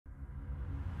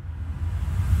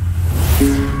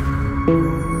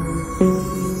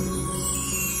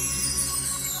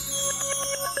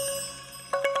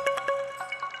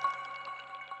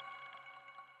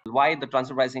why the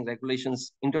transfer pricing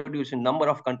regulations introduced in a number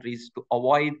of countries to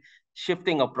avoid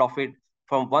shifting of profit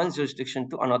from one jurisdiction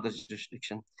to another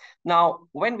jurisdiction. Now,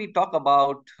 when we talk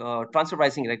about transfer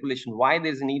pricing regulation, why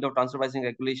there's a need of transfer pricing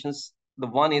regulations, the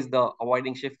one is the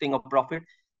avoiding shifting of profit.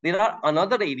 There are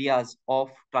another areas of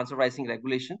transfer pricing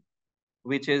regulation,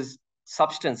 which is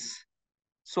substance.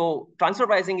 So transfer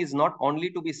pricing is not only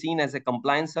to be seen as a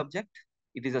compliance subject,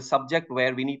 it is a subject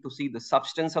where we need to see the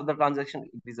substance of the transaction.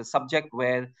 It is a subject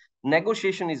where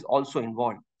negotiation is also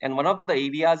involved. And one of the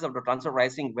areas of the transfer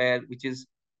pricing which is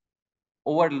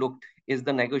overlooked is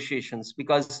the negotiations,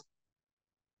 because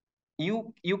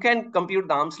you can compute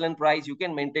the arm's length price, you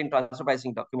can maintain transfer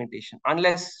pricing documentation.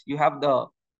 Unless you have the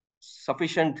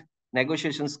sufficient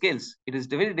negotiation skills, it is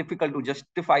very difficult to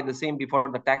justify the same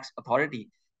before the tax authority.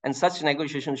 And such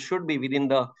negotiations should be within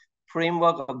the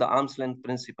framework of the arm's length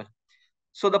principle.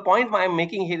 So the point I'm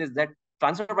making here is that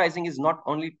transfer pricing is not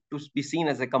only to be seen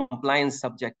as a compliance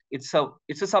subject, it's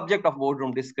a subject of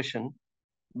boardroom discussion,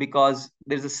 because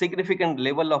there's a significant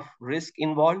level of risk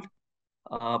involved,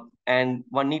 and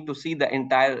one need to see the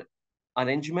entire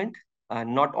arrangement,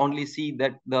 not only see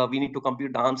that we need to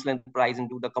compute the arm's length price and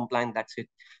do the compliance, that's it.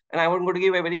 And I want to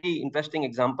give a very interesting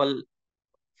example. A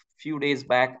few days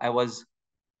back, I was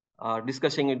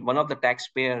discussing with one of the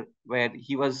taxpayer, where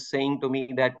he was saying to me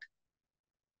that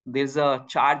there's a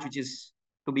charge which is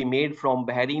to be made from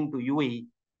Bahrain to UAE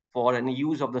for any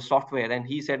use of the software. And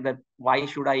he said that, why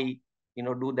should I,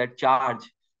 do that charge?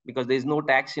 Because there's no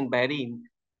tax in Bahrain,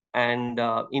 and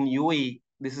in UAE,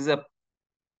 this is a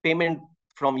payment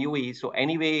from UAE. So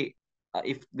anyway,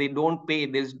 if they don't pay,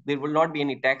 there will not be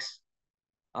any tax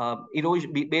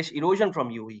erosion from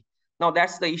UAE. Now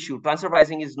that's the issue. Transfer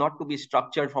pricing is not to be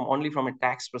structured only from a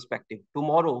tax perspective.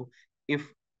 Tomorrow,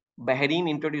 if Bahrain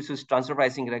introduces transfer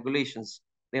pricing regulations,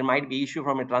 there might be issue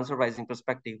from a transfer pricing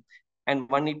perspective, and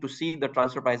one need to see the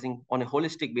transfer pricing on a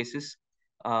holistic basis,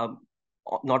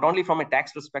 not only from a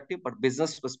tax perspective but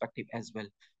business perspective as well.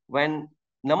 When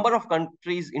number of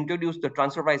countries introduce the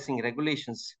transfer pricing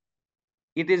regulations,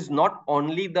 it is not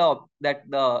only their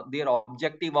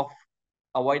objective of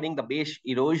avoiding the base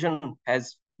erosion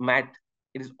has met.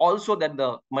 It is also that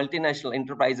the multinational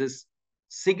enterprises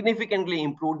significantly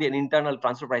improve their internal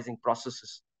transfer pricing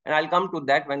processes. And I'll come to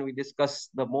that when we discuss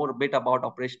the more bit about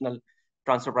operational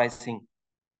transfer pricing.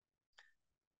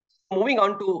 Moving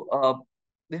on to,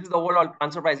 this is the overall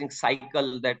transfer pricing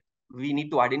cycle, that we need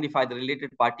to identify the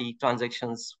related party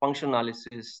transactions, function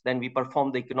analysis, then we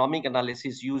perform the economic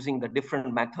analysis using the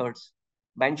different methods,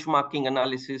 benchmarking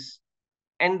analysis,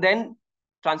 and then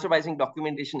transfer pricing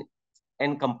documentation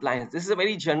and compliance. This is a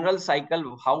very general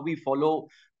cycle of how we follow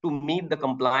to meet the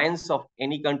compliance of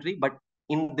any country. But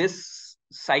in this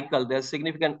cycle, there's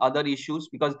significant other issues,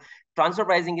 because transfer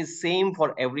pricing is same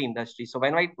for every industry. So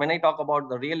when I talk about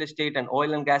the real estate and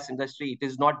oil and gas industry, it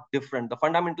is not different. The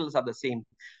fundamentals are the same,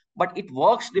 but it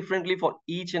works differently for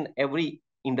each and every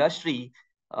industry,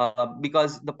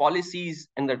 because the policies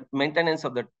and the maintenance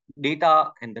of the data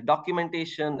and the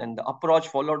documentation and the approach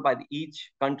followed by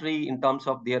each country in terms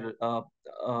of their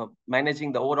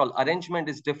managing the overall arrangement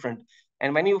is different.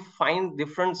 And when you find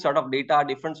different sort of data,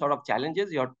 different sort of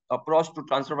challenges, your approach to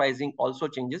transfer pricing also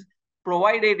changes,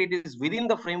 provided it is within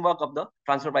the framework of the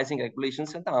transfer pricing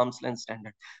regulations and the arm's length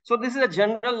standard. So this is a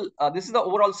general, this is the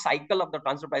overall cycle of the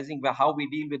transfer pricing, where how we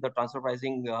deal with the transfer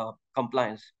pricing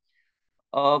compliance.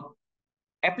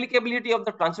 Applicability of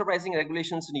the transfer pricing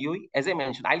regulations in UAE, as I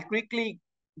mentioned, I'll quickly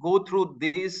go through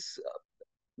these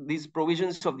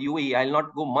provisions of the UAE. I'll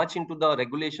not go much into the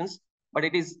regulations, but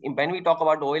it is, when we talk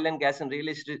about oil and gas and real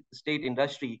estate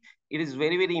industry, it is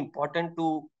very, very important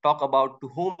to talk about to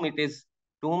whom this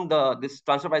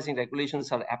transfer pricing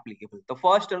regulations are applicable. The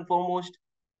first and foremost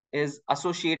is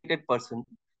associated person.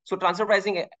 So transfer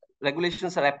pricing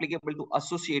regulations are applicable to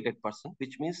associated person,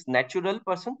 which means natural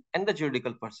person and the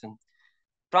juridical person.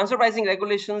 Transfer pricing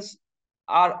regulations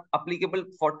are applicable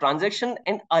for transaction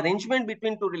and arrangement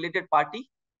between two related party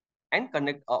and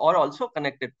also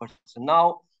connected person.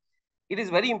 Now, it is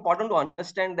very important to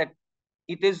understand that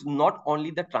it is not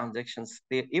only the transactions.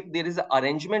 If there is an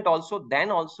arrangement also,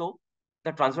 then also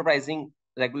the transfer pricing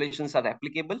regulations are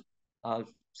applicable.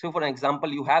 So for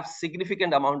example, you have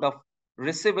significant amount of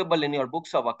receivable in your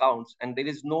books of accounts, and there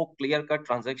is no clear-cut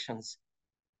transactions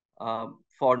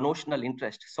for notional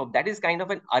interest. So that is kind of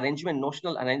an arrangement,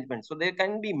 notional arrangement. So there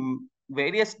can be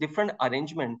various different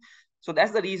arrangement. So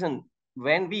that's the reason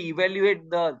when we evaluate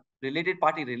the related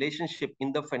party relationship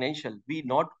in the financial, we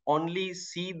not only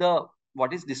see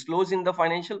what is disclosed in the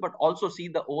financial, but also see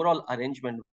the overall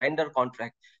arrangement, vendor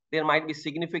contract. There might be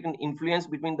significant influence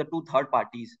between the two third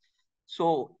parties.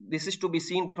 So this is to be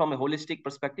seen from a holistic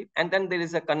perspective. And then there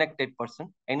is a connected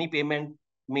person. Any payment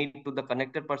made to the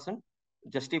connected person,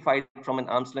 justified from an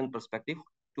arm's length perspective,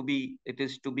 it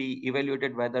is to be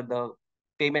evaluated whether the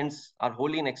payments are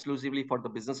wholly and exclusively for the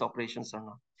business operations or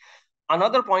not.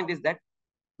 Another point is that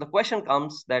the question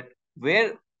comes that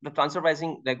where the transfer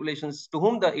pricing regulations, to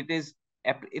whom it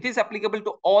is applicable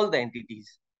to all the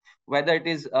entities, whether it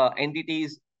is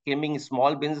entities claiming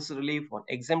small business relief or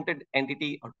exempted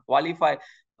entity or qualify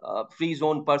free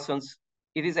zone persons.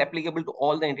 It is applicable to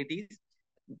all the entities.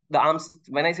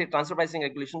 When I say transfer pricing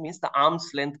regulation, means the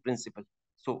arm's length principle.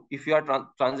 So if you are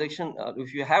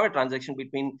if you have a transaction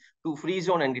between two free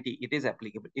zone entity, it is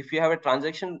applicable. If you have a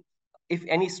transaction, if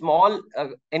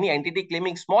any entity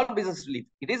claiming small business relief,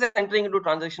 it is entering into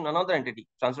transaction another entity,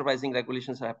 transfer pricing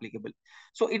regulations are applicable.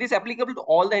 So it is applicable to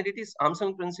all the entities, arm's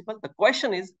length principle. The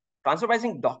question is, transfer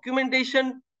pricing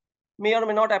documentation may or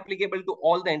may not applicable to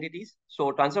all the entities.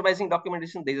 So transfer pricing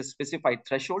documentation, there is a specified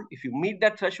threshold. If you meet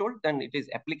that threshold, then it is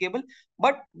applicable.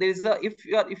 But there is if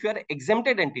you are an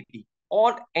exempted entity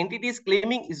or entities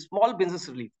claiming small business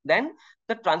relief, then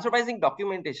the transfer pricing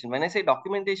documentation, when I say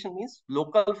documentation, means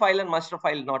local file and master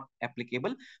file not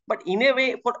applicable. But in a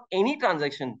way, for any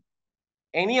transaction,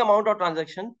 any amount of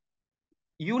transaction,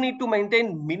 you need to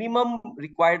maintain minimum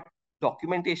required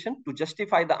documentation to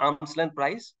justify the arm's length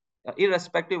price,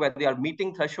 irrespective whether you are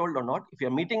meeting threshold or not. If you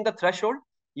are meeting the threshold,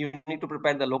 you need to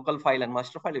prepare the local file and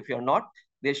master file. If you are not,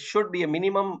 there should be a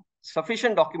minimum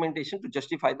sufficient documentation to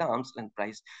justify the arm's length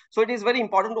price. So it is very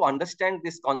important to understand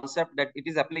this concept that it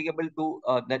is applicable to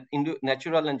that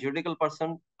natural and juridical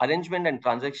person, arrangement and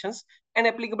transactions, and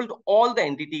applicable to all the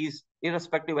entities,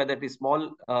 irrespective whether it is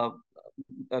small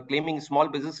claiming small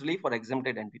business relief or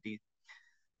exempted entities.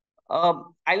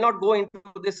 I'll not go into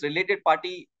this related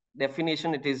party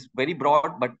definition. It is very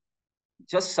broad, but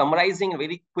just summarizing a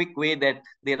very quick way that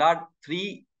there are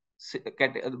three,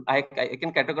 I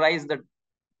can categorize the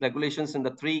regulations in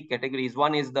the three categories.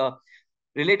 One is the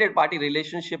related party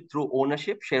relationship through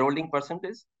ownership, shareholding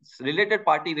percentage, related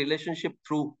party relationship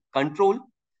through control.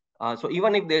 So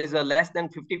even if there is a less than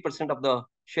 50% of the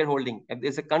shareholding, if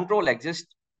there's a control exists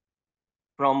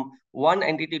from one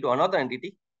entity to another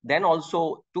entity, then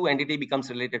also two entity becomes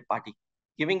related party.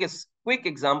 Giving a quick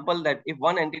example that if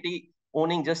one entity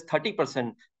owning just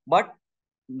 30%, but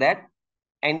that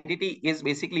entity is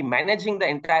basically managing the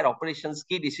entire operations,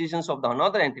 key decisions of the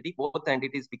another entity, both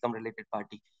entities become related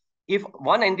party. If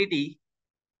one entity,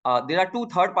 there are two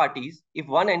third parties, if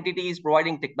one entity is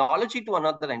providing technology to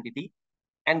another entity,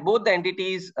 and both the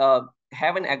entities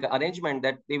have an arrangement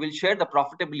that they will share the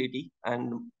profitability,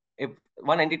 and if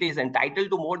one entity is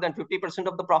entitled to more than 50%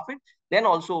 of the profit, then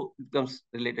also becomes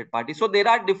related party. So there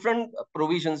are different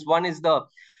provisions. One is the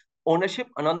ownership,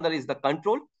 another is the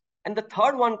control, and the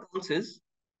third one comes is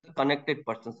the connected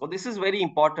person. So this is very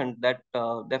important that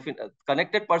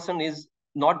connected person is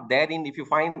not there in, if you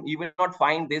find, you will not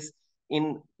find this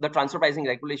in the transfer pricing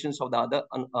regulations of the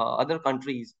other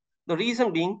countries. The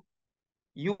reason being,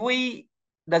 UAE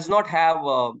does not have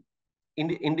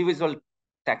individual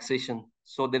taxation.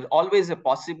 So there's always a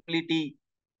possibility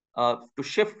to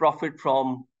shift profit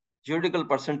from juridical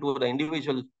person to the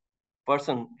individual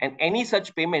person. And any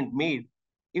such payment made,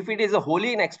 if it is a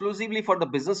wholly and exclusively for the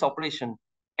business operation,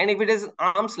 and if it is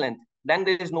arm's length, then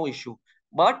there is no issue.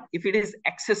 But if it is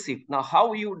excessive, now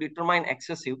how you determine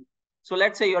excessive? So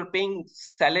let's say you're paying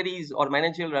salaries or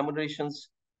managerial remunerations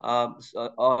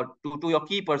or to your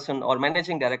key person or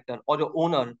managing director or your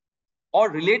owner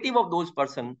or relative of those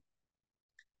person,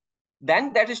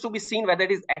 then that is to be seen whether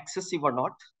it is excessive or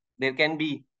not. There can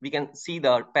be, we can see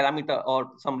the parameter or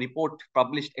some report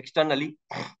published externally.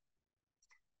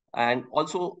 And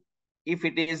also, if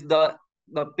it is the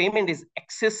payment is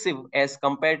excessive as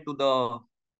compared to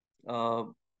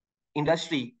the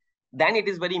industry, then it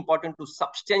is very important to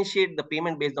substantiate the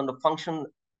payment based on the function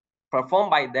performed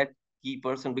by that key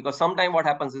person, because sometimes what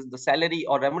happens is the salary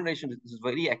or remuneration is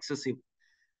very excessive,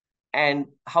 and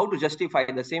how to justify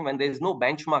the same when there is no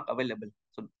benchmark available.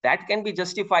 So that can be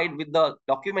justified with the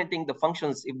documenting the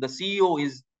functions. If the CEO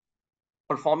is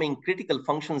performing critical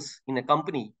functions in a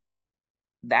company,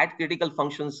 that critical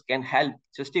functions can help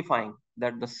justifying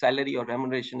that the salary or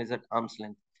remuneration is at arm's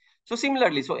length. So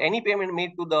similarly, so any payment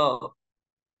made to the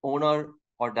owner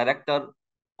or director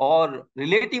or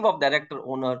relative of director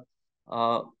owner,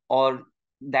 or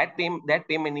that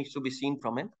payment needs to be seen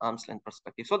from an arm's length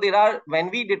perspective. So there are,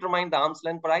 when we determine the arm's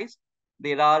length price,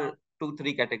 there are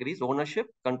three categories: ownership,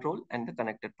 control, and the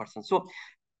connected person. So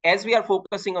as we are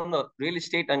focusing on the real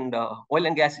estate and oil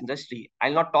and gas industry,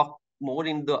 I'll not talk more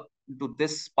into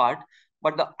this part,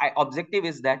 but the objective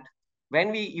is that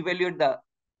when we evaluate the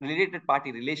related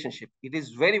party relationship, it is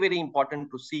very, very important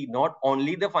to see not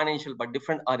only the financial, but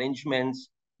different arrangements,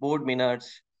 board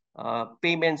minutes,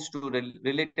 payments to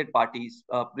related parties,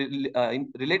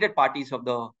 related parties of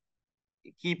the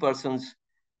key persons.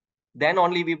 Then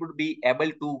only we would be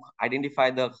able to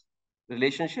identify the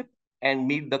relationship and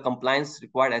meet the compliance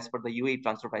required as per the UAE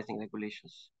transfer pricing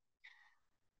regulations.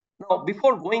 Now,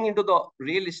 before going into the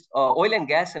oil and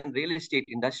gas and real estate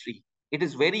industry, it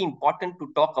is very important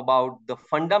to talk about the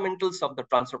fundamentals of the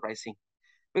transfer pricing.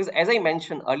 Because as I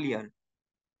mentioned earlier,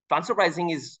 transfer pricing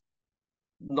is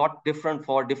not different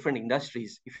for different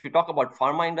industries. If you talk about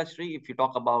pharma industry, if you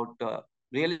talk about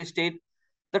real estate,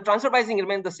 the transfer pricing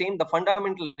remains the same. The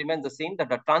fundamental remains the same, that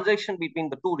the transaction between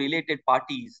the two related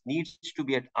parties needs to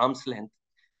be at arm's length.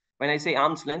 When I say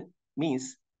arm's length,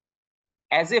 means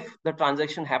as if the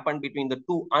transaction happened between the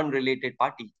two unrelated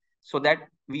parties, so that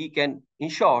we can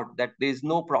ensure that there is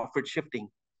no profit shifting.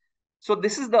 So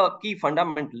this is the key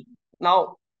fundamental.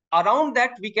 Now, around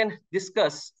that, we can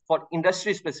discuss for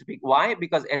industry specific. Why?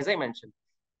 Because as I mentioned,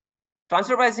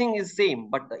 transfer pricing is same,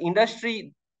 but the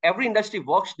industry, every industry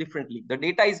works differently. The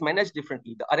data is managed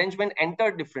differently. The arrangement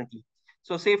entered differently.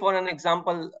 So say for an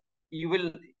example, you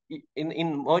will,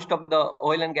 in most of the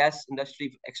oil and gas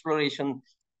industry exploration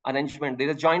arrangement, there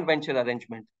is a joint venture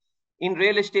arrangement. In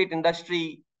real estate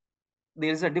industry,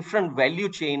 there is a different value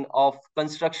chain of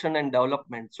construction and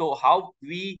development. So how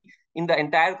we, in the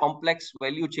entire complex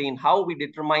value chain, how we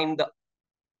determine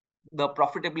the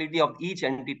profitability of each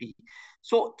entity.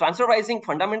 So transfer pricing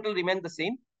fundamental remain the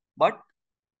same, but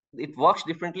it works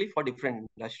differently for different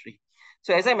industry.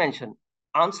 So as I mentioned,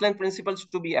 arm's length principles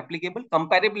to be applicable,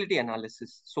 comparability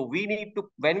analysis. So we need to,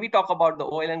 when we talk about the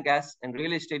oil and gas and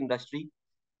real estate industry,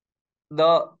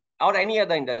 or any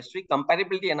other industry,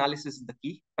 comparability analysis is the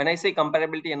key. When I say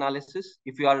comparability analysis,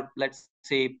 if you are, let's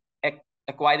say,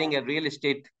 acquiring a real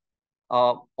estate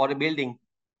or a building,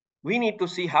 we need to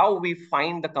see how we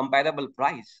find the comparable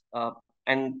price.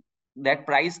 And that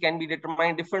price can be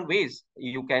determined different ways.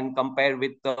 You can compare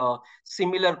with the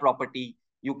similar property.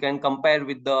 You can compare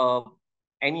with the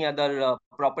any other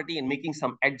property and making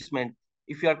some adjustment.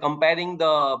 If you are comparing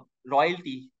the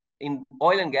royalty in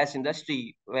oil and gas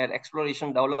industry, where exploration,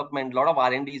 development, a lot of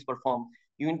R&D is performed,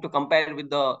 you need to compare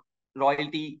with the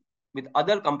royalty with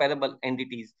other comparable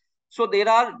entities. So there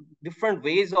are different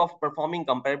ways of performing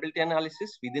comparability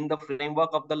analysis within the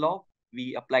framework of the law.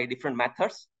 We apply different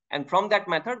methods, and from that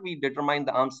method, we determine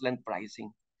the arm's length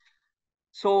pricing.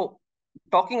 So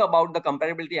talking about the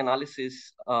comparability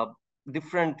analysis,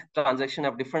 different transaction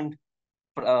have different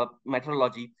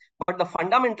methodology, but the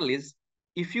fundamental is,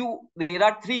 there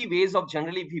are three ways of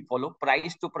generally we follow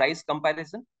price to price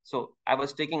comparison. So I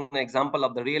was taking an example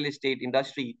of the real estate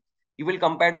industry. You will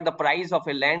compare the price of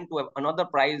a land to another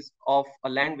price of a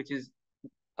land, which is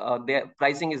their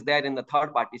pricing is there in the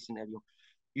third party scenario.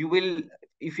 You will,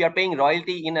 if you are paying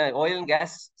royalty in an oil and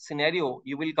gas scenario,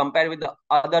 you will compare with the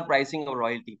other pricing of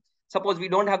royalty. Suppose we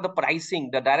don't have the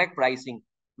pricing, the direct pricing,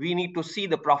 we need to see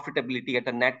the profitability at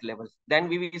a net level. Then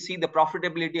we will see the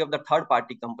profitability of the third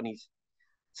party companies.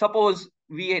 Suppose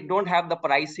we don't have the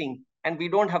pricing and we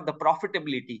don't have the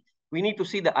profitability, we need to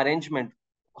see the arrangement,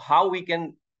 how we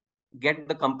can get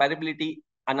the comparability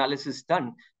analysis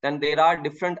done. Then there are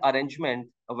different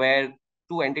arrangements where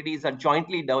two entities are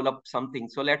jointly develop something.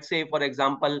 So let's say, for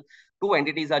example, two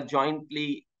entities are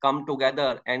jointly come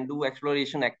together and do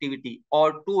exploration activity,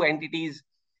 or two entities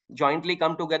jointly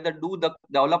come together, do the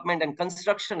development and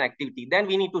construction activity. Then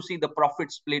we need to see the profit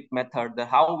split method,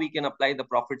 how we can apply the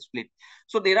profit split.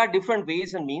 So there are different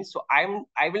ways and means. So I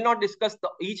will not discuss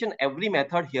each and every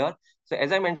method here. So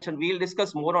as I mentioned, we'll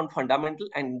discuss more on fundamental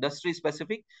and industry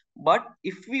specific. But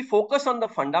if we focus on the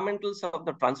fundamentals of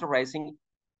the transfer pricing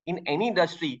in any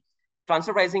industry,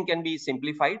 transfer pricing can be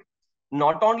simplified,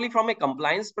 not only from a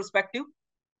compliance perspective,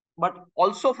 but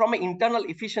also from an internal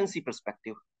efficiency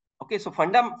perspective. Okay, so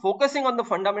focusing on the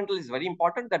fundamental is very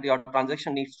important, that your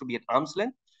transaction needs to be at arm's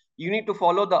length. You need to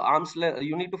follow the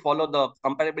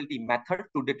comparability method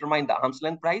to determine the arm's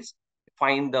length price,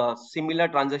 find the similar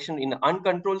transaction in an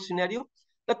uncontrolled scenario.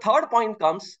 The third point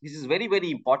comes, this is very,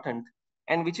 very important,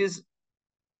 and which is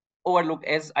overlooked,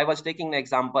 as I was taking an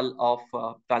example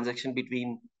of transaction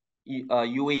between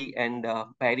UAE and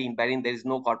Bahrain. Bahrain, there is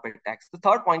no corporate tax. The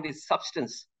third point is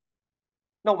substance.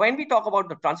 Now, when we talk about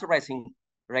the transfer pricing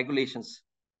regulations,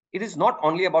 it is not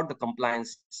only about the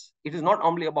compliance. It is not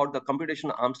only about the computation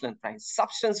of arm's length price.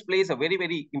 Substance plays a very,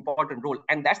 very important role.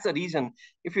 And that's the reason,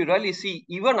 if you really see,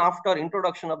 even after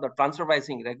introduction of the transfer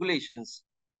pricing regulations,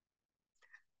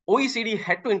 OECD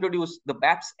had to introduce the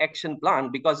BAPS action plan,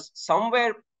 because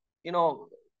somewhere,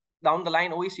 down the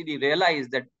line, OECD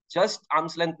realized that just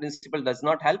arm's length principle does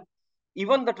not help.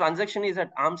 Even the transaction is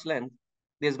at arm's length,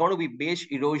 there's going to be base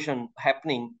erosion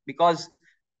happening because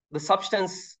the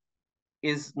substance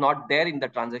is not there in the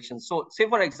transaction. So say,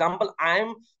 for example,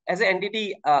 I'm as an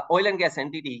entity, oil and gas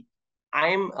entity,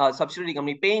 I'm a subsidiary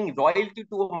company paying royalty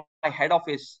to my head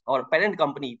office or parent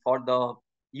company for the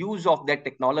use of that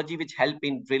technology which help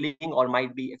in drilling or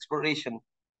might be exploration.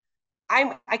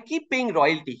 I keep paying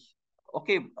royalty,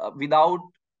 okay, without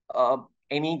uh,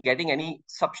 any getting any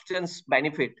substance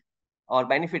benefit or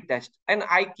benefit test, and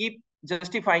I keep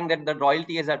justifying that the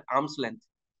royalty is at arm's length.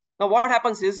 Now, what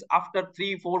happens is after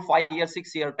 3, 4, 5 years,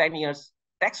 6 years, 10 years,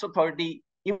 tax authority,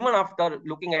 even after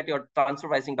looking at your transfer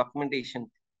pricing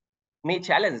documentation, may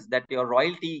challenge that your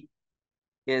royalty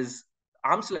is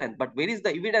arm's length, but where is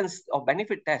the evidence of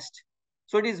benefit test?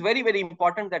 So it is very, very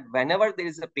important that whenever there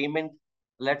is a payment,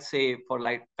 let's say for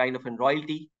like kind of a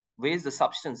royalty, where is the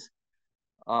substance?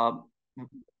 Um,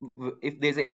 if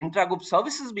there's an intragroup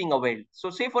services being availed.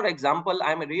 So say, for example,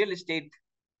 I'm a real estate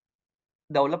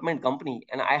development company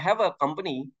and I have a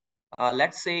company,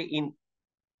 let's say in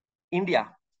India,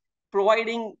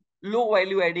 providing low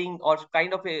value adding or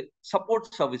kind of a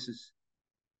support services.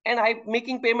 And I'm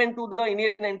making payment to the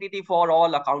Indian entity for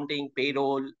all accounting,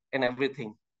 payroll, and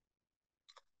everything.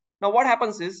 Now, what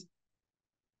happens is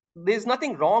there's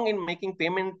nothing wrong in making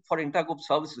payment for intergroup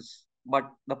services. But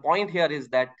the point here is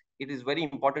that it is very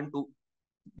important to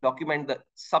document the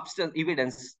substance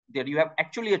evidence that you have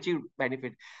actually achieved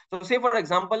benefit. So say, for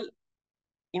example,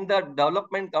 in the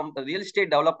real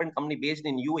estate development company based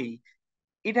in UAE,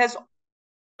 it has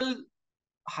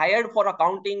hired for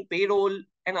accounting, payroll,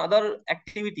 and other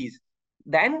activities.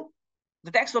 Then the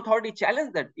tax authority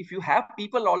challenged that if you have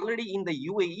people already in the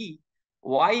UAE,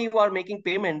 why you are making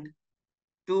payment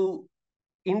to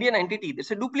Indian entity? There's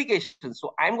a duplication.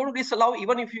 So I'm going to disallow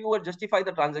even if you were justify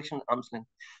the transaction arm's length.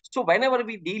 So whenever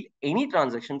we deal any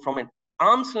transaction from an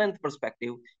arm's length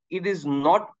perspective, it is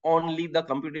not only the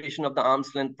computation of the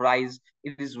arm's length price.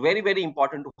 It is very, very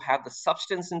important to have the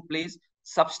substance in place,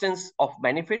 substance of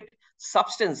benefit,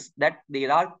 substance that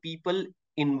there are people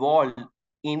involved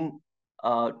in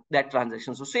that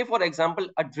transaction. So say, for example,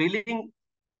 an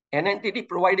entity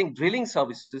providing drilling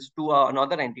services to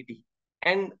another entity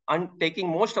and taking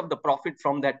most of the profit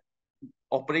from that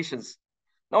operations.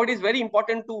 Now, it is very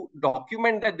important to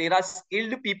document that there are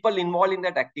skilled people involved in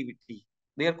that activity,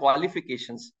 their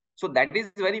qualifications. So that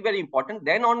is very, very important.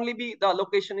 Then only the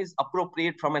allocation is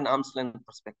appropriate from an arm's length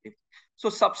perspective. So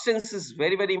substance is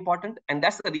very, very important. And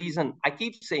that's the reason I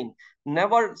keep saying,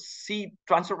 never see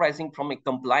transfer pricing from a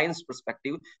compliance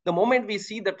perspective. The moment we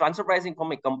see the transfer pricing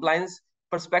from a compliance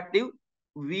perspective,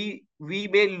 we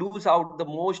may lose out the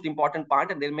most important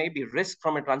part, and there may be risk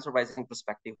from a transfer pricing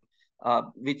perspective,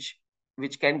 which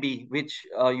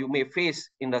you may face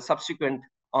in the subsequent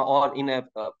or in a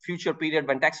future period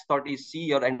when tax authorities see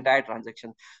your entire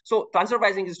transaction. So transfer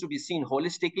pricing is to be seen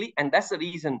holistically, and that's the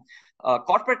reason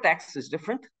corporate tax is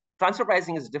different, transfer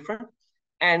pricing is different,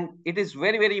 and it is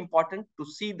very, very important to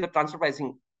see the transfer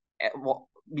pricing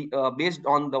based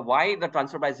on the why the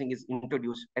transfer pricing is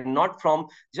introduced, and not from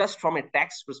just from a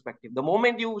tax perspective. The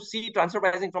moment you see transfer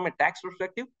pricing from a tax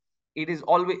perspective, it is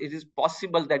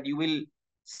possible that you will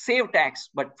save tax,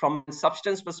 but from a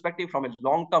substance perspective, from a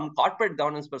long-term corporate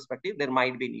governance perspective, there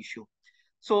might be an issue.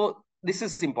 So this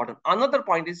is important. Another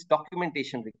point is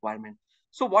documentation requirement.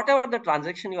 So whatever the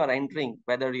transaction you are entering,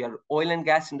 whether you are oil and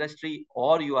gas industry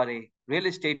or you are a real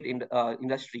estate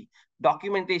industry,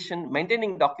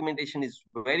 maintaining documentation is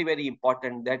very, very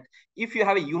important. That if you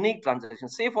have a unique transaction,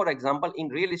 say for example, in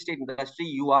real estate industry,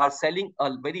 you are selling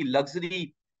a very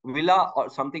luxury villa or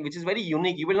something which is very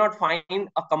unique, you will not find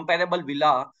a comparable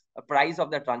villa price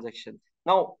of the transaction.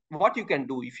 Now, what you can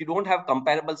do if you don't have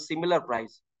comparable similar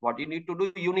price, what you need to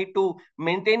do, you need to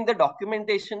maintain the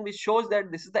documentation which shows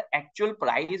that this is the actual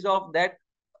price of that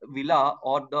villa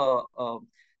or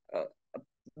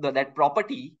that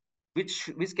property, which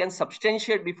can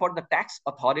substantiate before the tax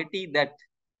authority that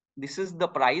this is the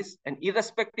price, and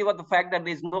irrespective of the fact that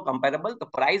there is no comparable, the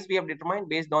price we have determined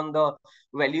based on the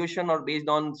valuation or based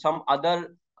on some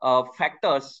other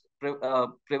factors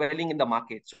prevailing in the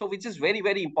market. So which is very,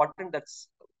 very important. That's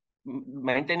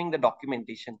maintaining the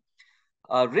documentation.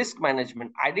 Risk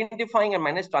management, identifying and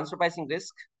manage transfer pricing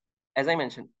risk. As I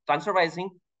mentioned, transfer pricing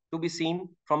to be seen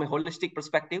from a holistic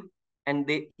perspective. And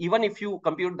even if you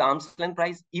compute the arm's length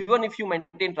price, even if you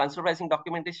maintain transfer pricing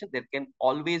documentation, there can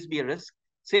always be a risk.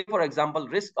 Say, for example,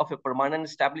 risk of a permanent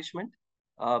establishment.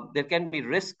 There can be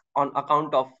risk on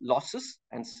account of losses.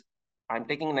 And I'm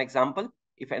taking an example.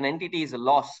 If an entity is a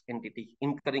loss entity,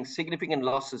 incurring significant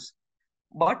losses,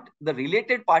 but the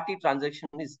related party transaction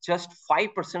is just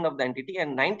 5% of the entity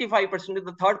and 95% is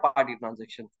the third party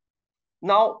transaction.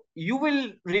 Now you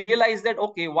will realize that,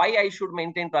 okay, why I should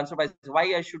maintain transfer price,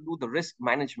 why I should do the risk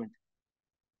management.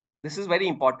 This is very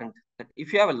important, that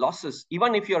if you have a losses,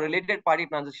 even if your related party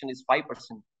transaction is 5%,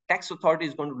 tax authority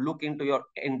is going to look into your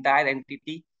entire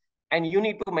entity, and you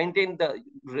need to maintain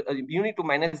you need to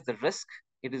manage the risk.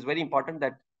 It is very important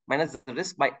that manage the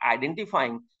risk by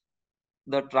identifying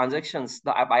the transactions,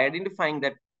 by identifying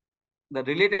that the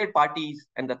related parties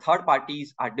and the third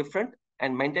parties are different,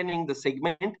 and maintaining the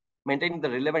segment, maintaining the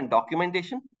relevant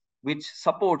documentation, which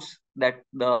supports that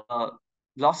the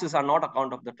losses are not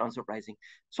account of the transfer pricing.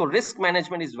 So risk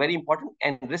management is very important,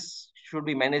 and risk should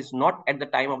be managed not at the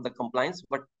time of the compliance,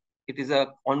 but it is a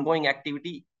ongoing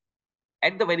activity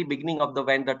at the very beginning of the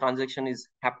when the transaction is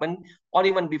happened, or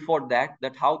even before that,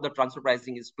 that how the transfer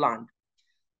pricing is planned.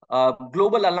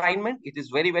 Global alignment, it is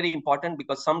very, very important,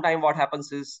 because sometimes what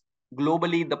happens is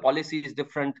globally the policy is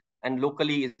different and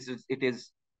locally it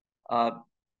is uh,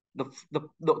 the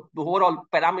overall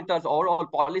parameters, overall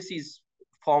policies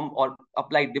form or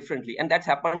applied differently. And that's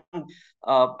happened,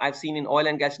 I've seen in oil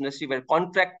and gas industry, where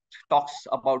contract talks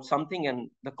about something and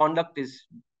the conduct is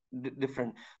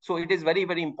different. So it is very,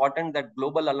 very important that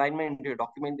global alignment, your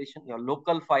documentation, your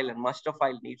local file and master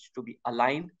file needs to be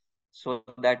aligned, so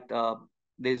that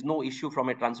there is no issue from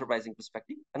a transfer pricing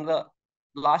perspective. And the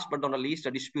last but not the least,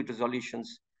 the dispute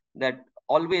resolutions, that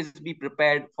always be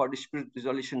prepared for dispute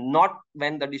resolution, not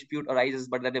when the dispute arises,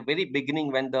 but at the very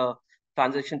beginning when the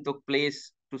transaction took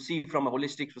place, to see from a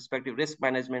holistic perspective, risk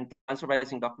management, transfer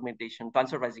pricing documentation,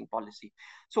 transfer pricing policy.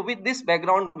 So with this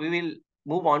background, we will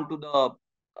move on to the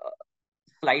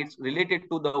slides related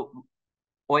to the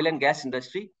oil and gas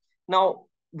industry. Now,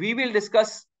 we will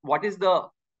discuss what is the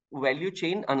value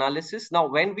chain analysis. Now,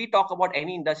 when we talk about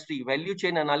any industry, value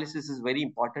chain analysis is very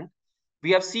important.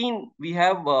 We have seen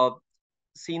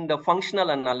the functional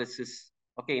analysis,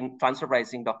 okay, in transfer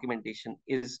pricing documentation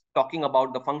is talking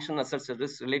about the functional assets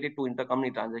risks related to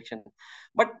intercompany transaction.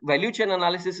 But value chain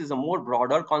analysis is a more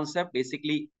broader concept,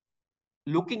 basically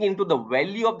looking into the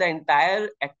value of the entire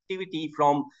activity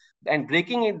from and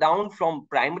breaking it down from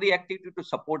primary activity to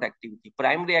support activity.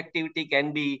 Primary activity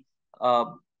uh,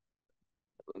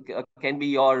 can be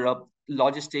your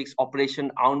logistics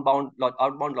operation, outbound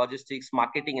logistics,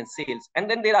 marketing and sales, and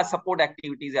then there are support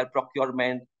activities, are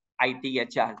procurement,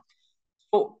 IT, HR.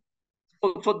 So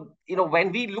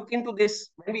when we look into this,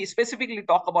 when we specifically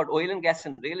talk about oil and gas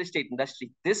and real estate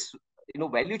industry, this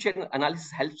value chain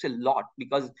analysis helps a lot,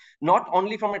 because not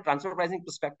only from a transfer pricing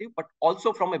perspective, but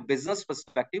also from a business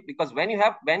perspective. Because when we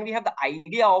have the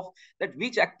idea of that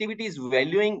which activity is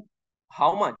valuing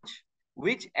how much,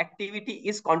 which activity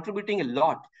is contributing a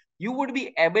lot, you would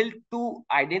be able to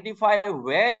identify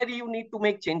where you need to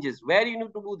make changes, where you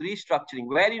need to do restructuring,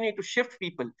 where you need to shift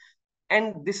people.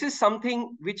 And this is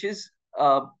something which is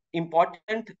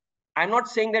important. I'm not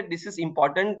saying that this is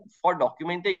important for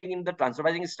documenting in the transfer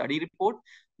pricing study report,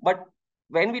 but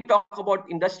when we talk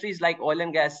about industries like oil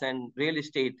and gas and real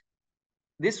estate,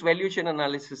 this valuation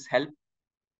analysis help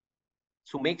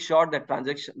to make sure that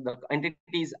the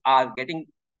entities are getting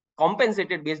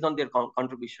compensated based on their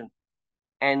contribution.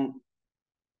 And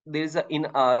there is in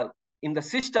the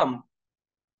system,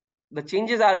 the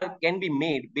changes can be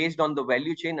made based on the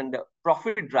value chain and the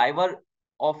profit driver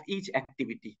of each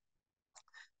activity.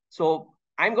 So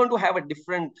I'm going to have a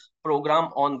different program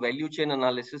on value chain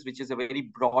analysis, which is a very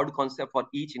broad concept for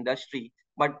each industry.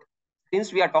 But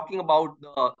since we are talking about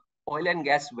the oil and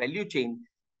gas value chain,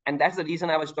 and that's the reason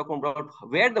I was talking about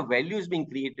where the value is being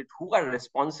created, who are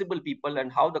responsible people,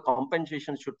 and how the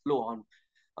compensation should flow on.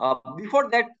 Before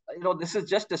that, this is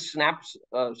just a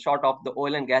snapshot of the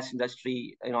oil and gas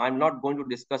industry. I'm not going to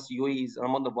discuss UAE is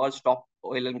among the world's top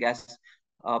oil and gas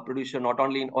producer, not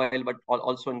only in oil but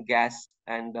also in gas.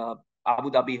 And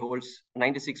Abu Dhabi holds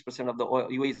 96% of the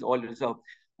UAE's oil reserve.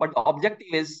 But the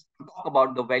objective is to talk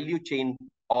about the value chain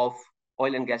of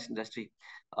oil and gas industry.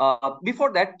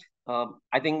 Before that,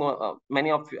 I think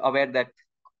many of you are aware that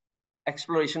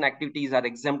exploration activities are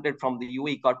exempted from the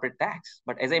UAE corporate tax.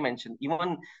 But as I mentioned,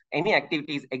 even any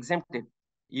activity is exempted,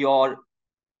 your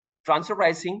transfer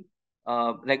pricing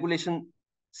regulation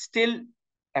still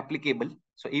applicable.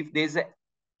 So if there's a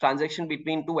transaction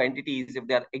between two entities, if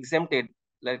they are exempted,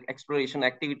 like exploration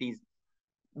activities,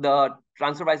 the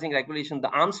transfer pricing regulation, the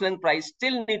arm's length price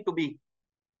still need to be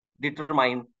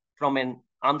determined from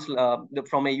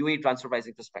from a UAE transfer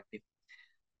pricing perspective.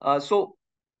 So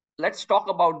let's talk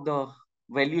about the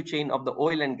value chain of the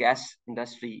oil and gas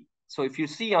industry. So if you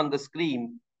see on the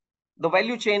screen, the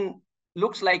value chain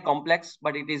looks like complex,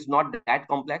 but it is not that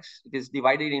complex. It is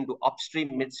divided into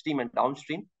upstream, midstream, and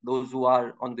downstream. Those who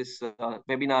are on this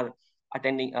webinar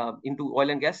attending into oil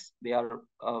and gas, they are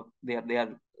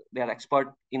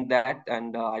expert in that,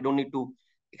 and I don't need to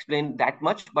explain that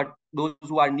much. But those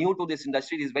who are new to this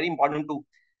industry, it is very important to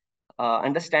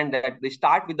understand that they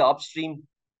start with the upstream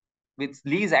with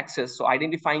lease access, so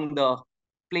identifying the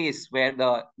place where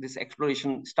this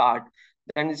exploration start.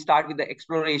 Then we start with the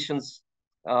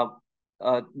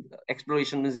uh,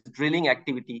 exploration is drilling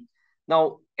activity.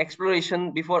 Now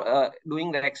exploration, before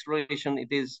doing the exploration,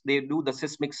 it is they do the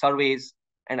seismic surveys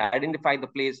and identify the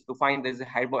place to find there's a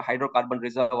hydrocarbon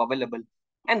reserve available,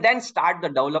 and then start the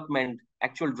development,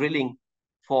 actual drilling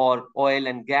for oil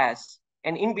and gas.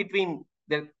 And in between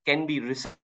there can be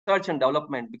research and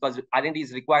development, because R&D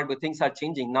is required, but things are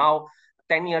changing now.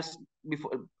 10 years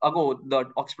before ago, the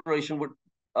exploration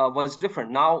was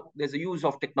different. Now there's a use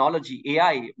of technology.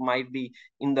 AI might be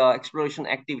in the exploration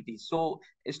activities. So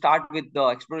start with the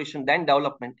exploration, then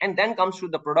development, and then comes to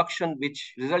the production,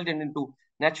 which resulted into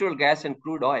natural gas and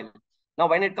crude oil. Now,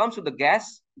 when it comes to the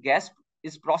gas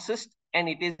is processed and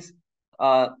it is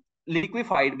uh,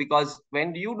 liquefied, because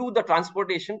when you do the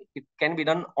transportation, it can be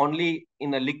done only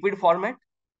in a liquid format,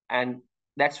 and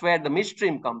that's where the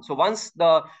midstream comes. So once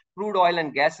the crude oil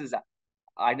and gas is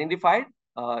identified,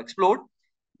 explored,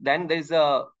 then there's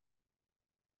a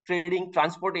trading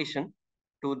transportation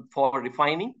for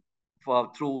refining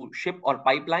through ship or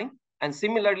pipeline, and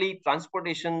similarly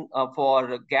transportation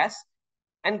for gas.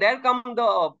 And there come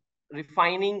the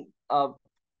refining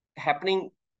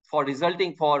happening for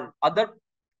resulting for other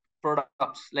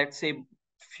products, let's say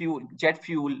fuel, jet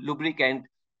fuel, lubricant,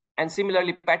 and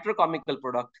similarly petrochemical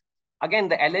product. Again,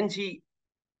 the LNG,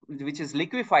 which is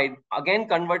liquefied, again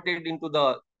converted into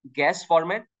the gas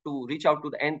format to reach out to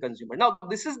the end consumer. Now,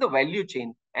 this is the value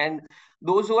chain, and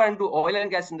those who are into oil and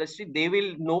gas industry, they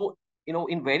will know,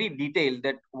 in very detail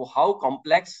that how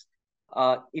complex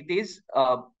it is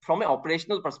from an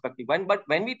operational perspective. But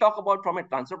when we talk about from a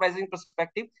transfer pricing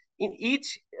perspective, in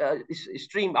each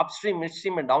stream, upstream,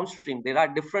 midstream, and downstream, there are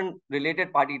different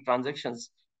related party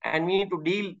transactions, and we need to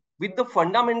deal with the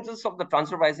fundamentals of the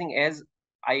transfer pricing, as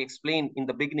I explained in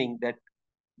the beginning, that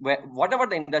whatever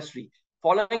the industry,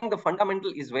 following the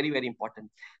fundamental is very, very important.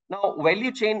 Now,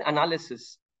 value chain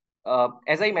analysis,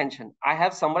 as I mentioned, I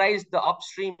have summarized the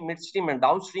upstream, midstream, and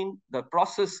downstream, the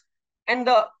process, and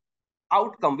the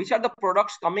outcome, which are the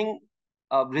products coming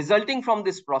resulting from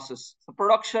this process. So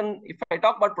production, if I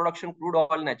talk about production, crude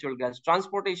oil, natural gas.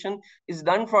 Transportation is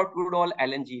done for crude oil,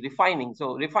 LNG. Refining,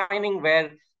 so refining,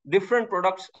 where different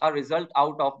products are result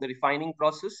out of the refining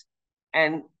process.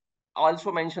 And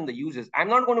also mention the uses. I'm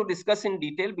not going to discuss in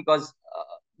detail, because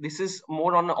this is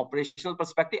more on an operational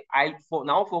perspective. I'll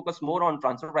now focus more on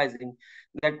transfer pricing,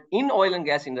 that in oil and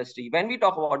gas industry, when we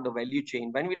talk about the value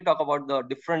chain, when we talk about the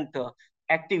different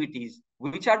activities,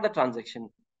 which are the transaction,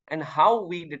 and how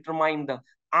we determine the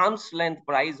arm's length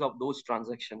price of those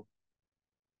transactions.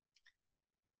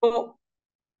 So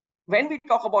when we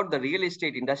talk about the real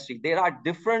estate industry, there are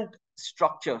different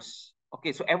structures.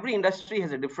 Okay, so every industry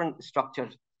has a different structure.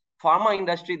 Pharma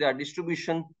industry, there are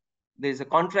distribution, there's a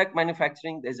contract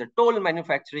manufacturing, there's a toll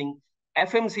manufacturing.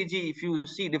 FMCG, if you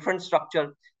see different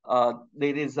structure,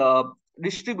 there is a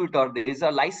distributor, there is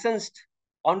a licensed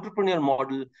entrepreneur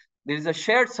model, there is a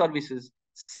shared services.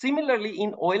 Similarly,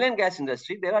 in oil and gas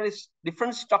industry, there are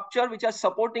different structure which are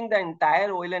supporting the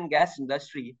entire oil and gas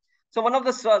industry. So one of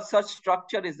the such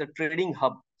structure is the trading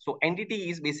hub. So entity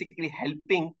is basically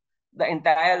helping the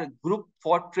entire group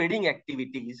for trading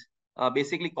activities,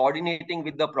 basically coordinating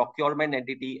with the procurement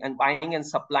entity and buying and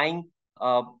supplying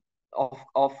of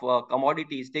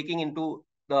commodities, taking into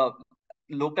the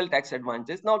local tax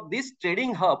advantages. Now, this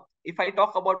trading hub, if I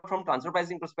talk about from transfer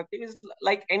pricing perspective, is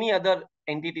like any other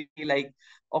entity. Like,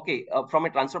 okay, from a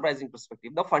transfer pricing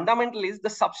perspective, the fundamental is the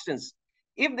substance.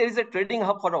 If there is a trading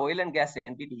hub for oil and gas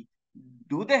entity,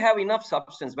 do they have enough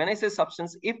substance? When I say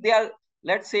substance, if they are,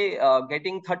 let's say,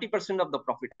 getting 30% of the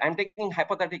profit, I'm taking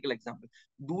hypothetical example.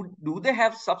 Do they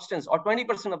have substance, or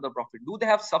 20% of the profit? Do they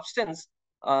have substance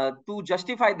to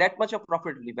justify that much of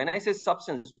profitability? When I say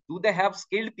substance, do they have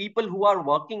skilled people who are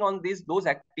working on those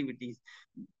activities,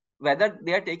 whether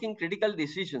they are taking critical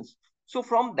decisions? So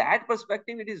from that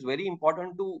perspective, it is very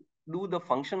important to do the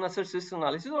function assessment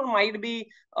analysis, or might be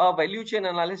a value chain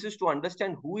analysis, to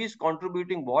understand who is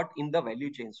contributing what in the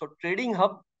value chain. So trading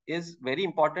hub is very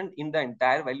important in the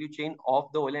entire value chain of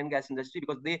the oil and gas industry,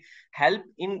 because they help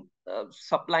in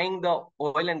supplying the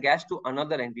oil and gas to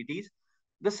another entities.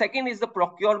 The second is the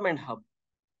procurement hub.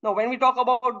 Now, when we talk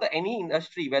about any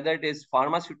industry, whether it is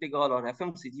pharmaceutical or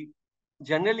FMCG,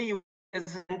 generally you there's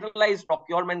a centralized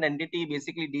procurement entity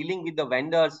basically dealing with the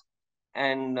vendors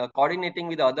and coordinating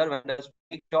with the other vendors to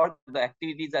make sure the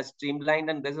activities are streamlined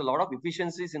and there's a lot of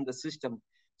efficiencies in the system.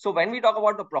 So when we talk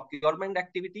about the procurement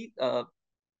activity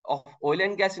of oil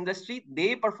and gas industry,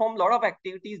 they perform a lot of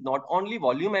activities, not only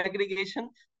volume aggregation,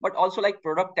 but also like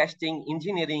product testing,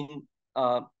 engineering,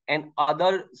 and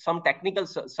other some technical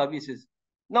services.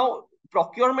 Now,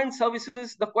 procurement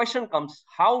services, the question comes,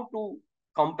 how to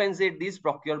compensate these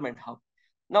procurement hub?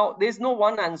 Now, there's no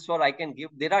one answer I can give.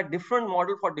 There are different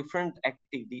models for different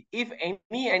activity. If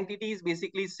any entity is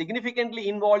basically significantly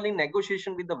involved in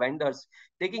negotiation with the vendors,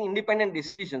 taking independent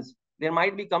decisions, there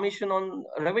might be commission on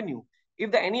revenue.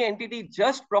 If the any entity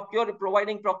just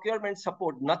providing procurement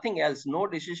support, nothing else, no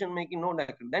decision making, no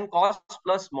nothing, then cost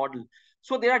plus model.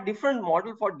 So there are different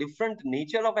model for different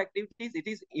nature of activities. It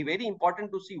is very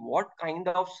important to see what kind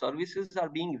of services are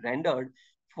being rendered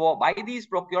for by these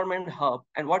procurement hub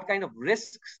and what kind of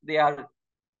risks they are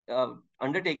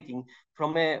undertaking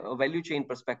from a value chain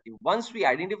perspective. Once we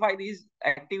identify these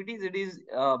activities, it is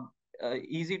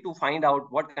easy to find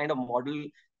out what kind of model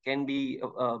can be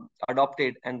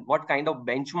adopted and what kind of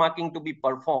benchmarking to be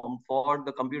performed for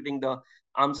the computing the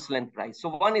arm's length price. So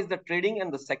one is the trading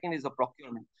and the second is the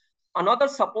procurement. Another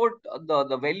support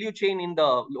the value chain in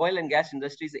the oil and gas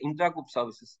industry is intragroup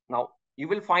services. Now, you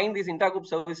will find these intergroup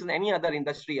services in any other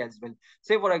industry as well.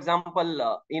 Say, for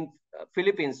example, in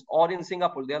Philippines or in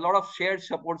Singapore, there are a lot of shared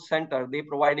support center. They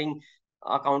providing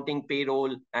accounting,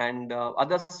 payroll, and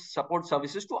other support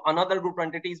services to another group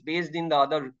entities based in the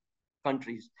other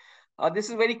countries.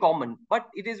 This is very common, but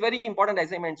it is very important,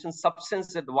 as I mentioned,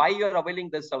 substance that why you are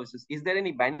availing the services. Is there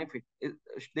any benefit?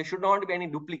 There should not be any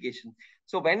duplication.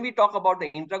 So when we talk about the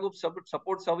intragroup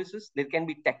support services, there can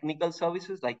be technical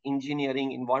services like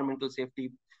engineering, environmental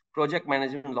safety, project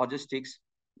management, logistics.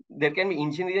 There can be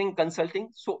engineering consulting.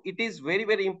 So it is very,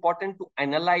 very important to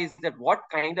analyze that what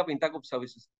kind of intergroup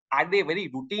services. Are they very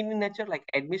routine in nature, like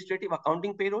administrative,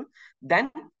 accounting, payroll?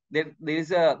 Then there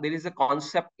is a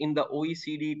concept in the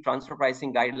OECD transfer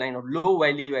pricing guideline of low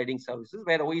value adding services,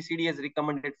 where OECD has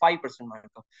recommended 5%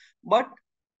 markup. But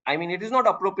I mean, it is not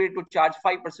appropriate to charge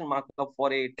 5% markup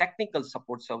for a technical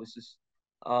support services,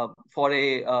 for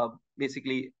a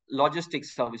basically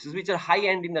logistics services, which are high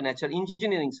end in the nature,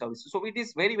 engineering services. So it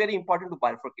is very, very important to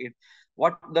bifurcate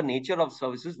what the nature of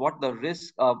services, what the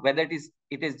risk, whether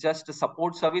it is just a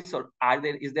support service or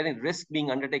is there a risk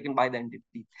being undertaken by the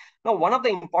entity. Now, one of the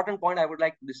important point I would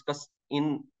like to discuss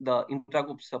in the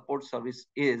intragroup support service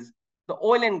is the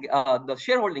oil and the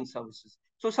shareholding services.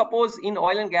 So suppose in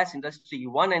oil and gas industry,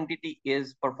 one entity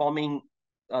is performing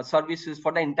services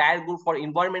for the entire group for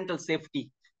environmental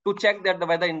safety to check that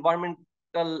whether environmental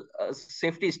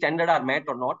safety standard are met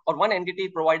or not, or one entity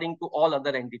providing to all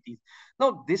other entities.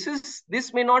 Now,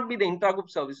 this may not be the intragroup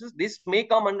services. This may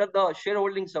come under the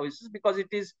shareholding services because it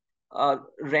is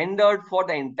rendered for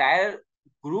the entire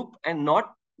group and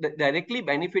not directly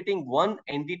benefiting one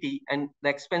entity and the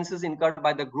expenses incurred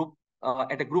by the group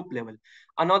at a group level.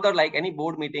 Another, like any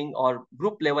board meeting or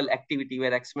group level activity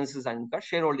where expenses are incurred,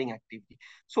 shareholding activity.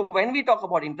 So when we talk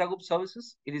about intragroup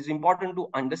services, it is important to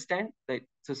understand that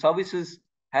the services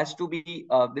has to be,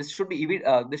 this should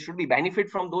be benefit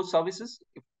from those services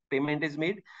if payment is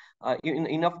made.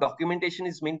 Enough documentation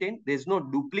is maintained. There's no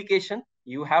duplication.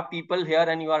 You have people here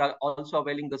and you are also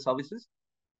availing the services,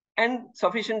 and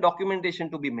sufficient documentation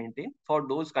to be maintained for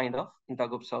those kind of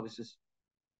intergroup services.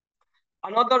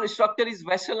 Another structure is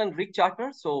vessel and rig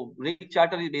charter. So rig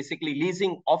charter is basically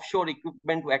leasing offshore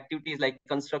equipment to activities like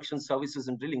construction services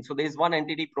and drilling. So there is one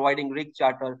entity providing rig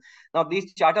charter. Now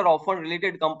these charter often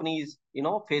related companies,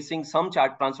 facing some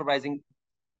transfer pricing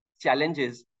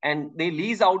challenges, and they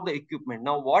lease out the equipment.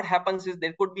 Now what happens is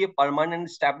there could be a permanent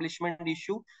establishment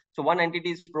issue. So one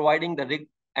entity is providing the rig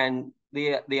and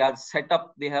they have set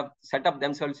up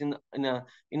themselves in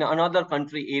another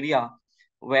country area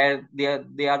where they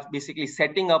are basically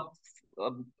setting up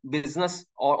business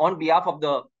or on behalf of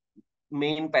the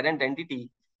main parent entity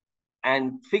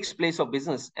and fixed place of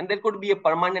business, and there could be a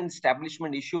permanent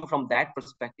establishment issue from that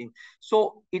perspective.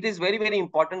 So it is very, very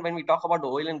important when we talk about the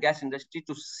oil and gas industry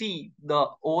to see the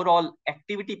overall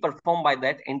activity performed by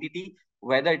that entity,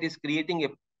 whether it is creating a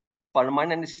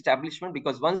permanent establishment,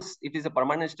 because once it is a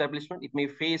permanent establishment, it may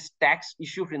face tax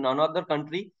issues in another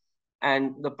country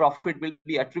and the profit will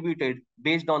be attributed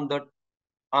based on the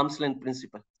arm's length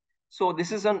principle. So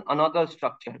this is another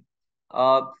structure.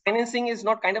 Financing is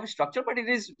not kind of a structure, but it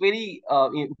is very,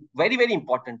 very, very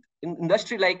important in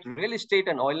industry like real estate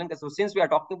and oil and gas. So since we are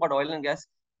talking about oil and gas,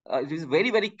 it is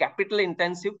very, very capital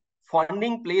intensive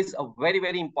funding plays a very,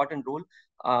 very important role.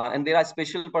 And there are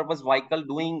special purpose vehicle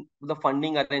doing the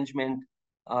funding arrangement.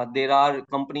 There are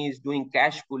companies doing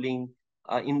cash pooling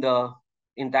in the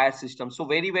entire system. So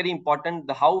very, very important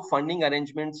the how funding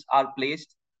arrangements are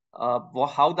placed,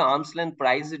 how the arm's length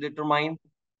price is determined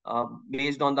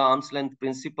based on the arm's length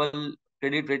principle,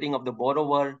 credit rating of the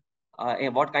borrower,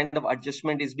 and what kind of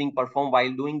adjustment is being performed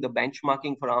while doing the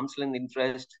benchmarking for arm's length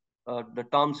interest, the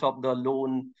terms of the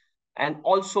loan, and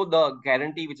also the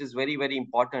guarantee, which is very, very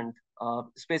important,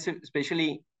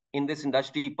 especially in this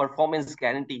industry, performance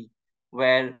guarantee,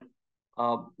 where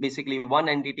basically one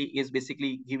entity is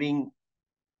basically giving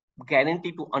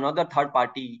guarantee to another third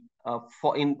party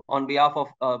for in on behalf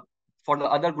of for the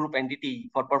other group entity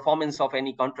for performance of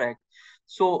any contract.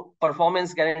 So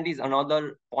performance guarantee is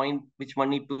another point which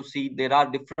one need to see. There are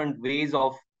different ways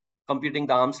of computing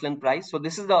the arm's length price. So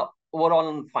this is the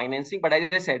overall financing. But as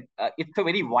I said, it's a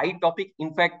very wide topic.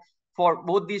 In fact, for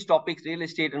both these topics, real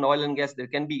estate and oil and gas, there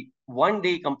can be one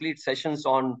day complete sessions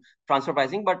on transfer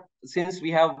pricing. But since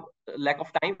we have lack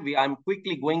of time, I'm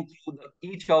quickly going through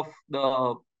each of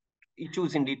the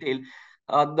issues in detail.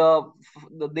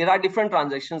 There are different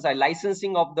transactions.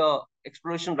 Licensing of the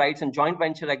exploration rights and joint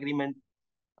venture agreement.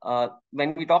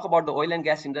 When we talk about the oil and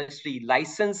gas industry,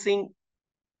 licensing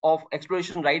of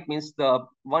exploration right means the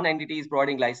one entity is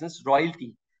providing license,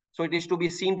 royalty. So it is to be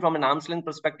seen from an arm's length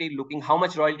perspective, looking how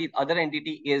much royalty other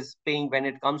entity is paying when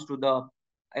it comes to the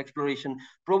exploration.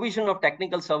 Provision of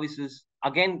technical services.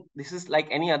 Again, this is like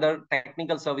any other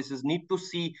technical services, need to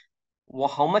see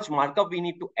how much markup we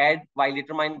need to add while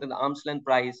determining the arm's length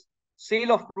price.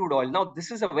 Sale of crude oil. Now,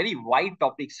 this is a very wide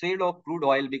topic, sale of crude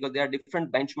oil, because there are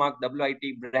different benchmark,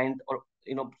 WIT, Brent, or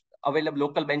available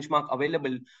local benchmark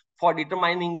available for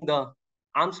determining the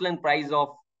arm's length price of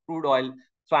crude oil.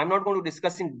 So I'm not going to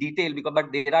discuss in detail because,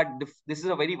 but there are this is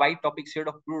a very wide topic, sale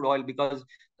of crude oil, because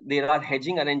there are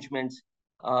hedging arrangements.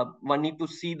 One need to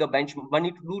see the benchmark. One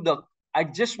need to do the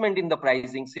adjustment in the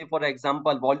pricing. Say, for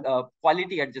example,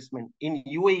 quality adjustment. In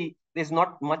UAE, there's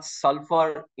not much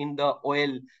sulfur in the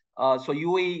oil. So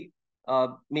UAE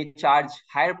may charge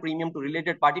higher premium to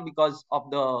related party because of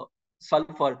the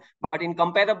sulfur. But in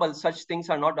comparable, such things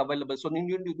are not available. So then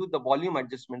you need to do the volume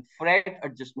adjustment, freight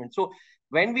adjustment. So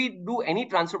when we do any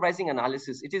transfer pricing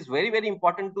analysis, it is very, very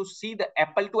important to see the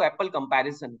apple to apple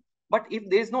comparison. But if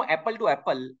there is no apple to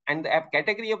apple and the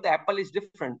category of the apple is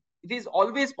different, it is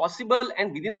always possible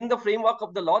and within the framework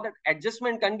of the law that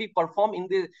adjustment can be performed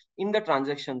in the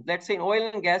transaction. Let's say in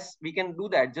oil and gas, we can do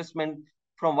the adjustment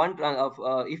from one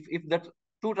if the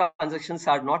two transactions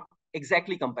are not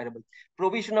exactly comparable.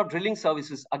 Provision of drilling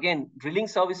services. Again, drilling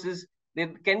services,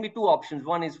 there can be two options.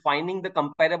 One is finding the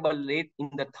comparable rate in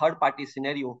the third party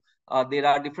scenario. There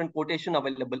are different quotation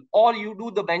available, or you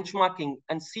do the benchmarking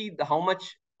and see how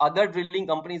much other drilling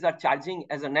companies are charging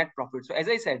as a net profit. So as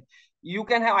I said, you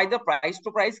can have either price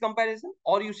to price comparison,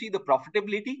 or you see the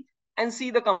profitability and see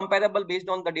the comparable based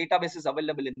on the databases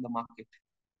available in the market.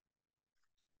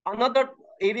 Another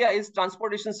area is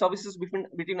transportation services.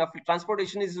 Between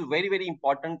transportation is a very, very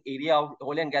important area of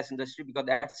oil and gas industry, because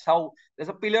that's how there's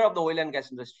a pillar of the oil and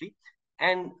gas industry.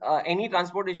 And any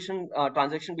transportation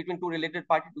transaction between two related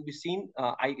parties to be seen,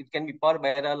 it can be per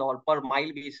barrel or per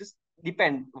mile basis,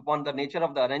 depend upon the nature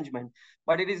of the arrangement.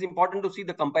 But it is important to see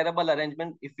the comparable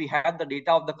arrangement if we have the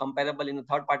data of the comparable in a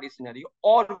third party scenario,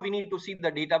 or we need to see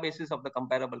the databases of the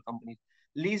comparable companies.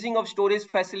 Leasing of storage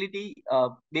facility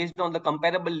based on the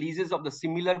comparable leases of the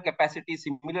similar capacity,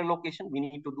 similar location, we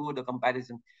need to do the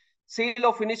comparison. Sale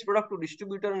of finished product to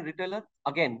distributor and retailer.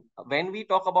 Again, when we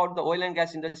talk about the oil and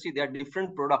gas industry, there are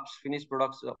different products, finished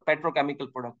products, petrochemical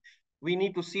product. We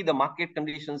need to see the market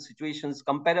conditions, situations,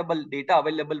 comparable data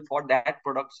available for that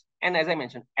products. And as I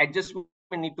mentioned, adjustment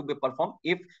need to be performed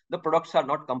if the products are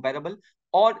not comparable,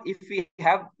 or if we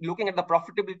have looking at the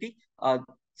profitability,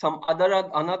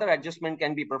 another adjustment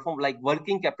can be performed, like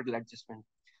working capital adjustment.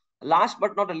 Last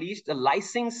but not the least, the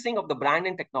licensing of the brand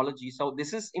and technology. So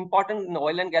this is important in the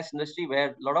oil and gas industry, where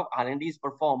a lot of R&D is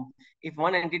performed. If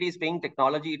one entity is paying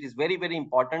technology, it is very, very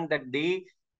important that they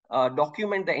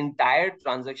document the entire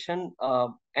transaction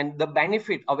and the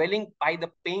benefit availing by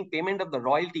the payment of the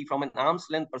royalty from an arm's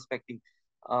length perspective.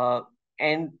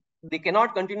 And they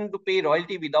cannot continue to pay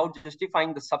royalty without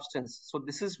justifying the substance. So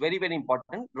this is very, very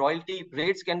important. Royalty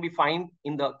rates can be found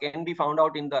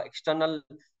out in the external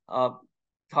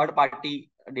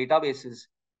third-party databases.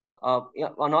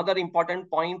 Another important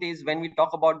point is when we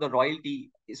talk about the royalty,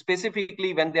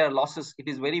 specifically when there are losses, it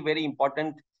is very, very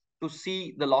important to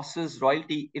see the losses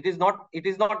royalty. It is not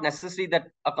necessary that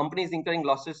a company is incurring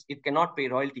losses, it cannot pay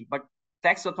royalty. But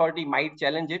tax authority might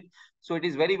challenge it. So it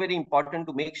is very, very important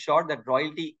to make sure that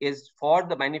royalty is for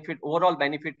the benefit, overall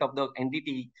benefit of the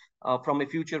entity from a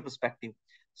future perspective.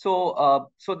 So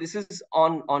this is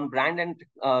on brand and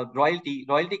royalty.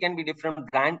 Royalty can be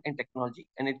different brand and technology,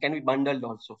 and it can be bundled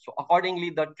also. So accordingly,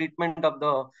 the treatment of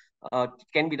the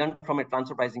can be done from a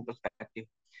transfer pricing perspective.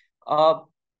 Uh,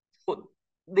 so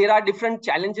there are different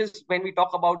challenges when we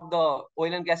talk about the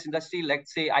oil and gas industry.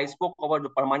 Let's say I spoke about the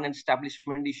permanent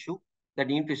establishment issue, that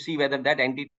you need to see whether that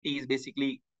entity is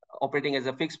basically operating as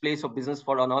a fixed place of business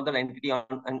for another entity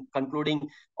and concluding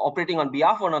operating on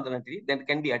behalf of another entity. Then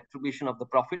can be attribution of the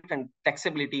profit and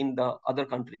taxability in the other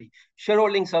country.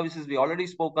 Shareholding services, we already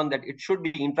spoken that it should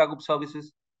be intragroup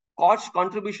services. Cost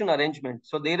contribution arrangement.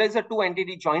 So there is a two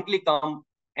entity jointly come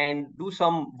and do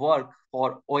some work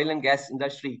for oil and gas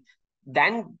industry,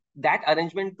 then that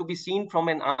arrangement to be seen from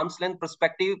an arm's length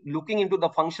perspective, looking into the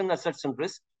function assets and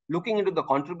risk, looking into the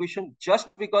contribution. Just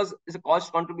because it's a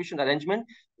cost contribution arrangement,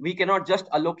 we cannot just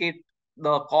allocate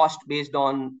the cost based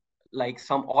on like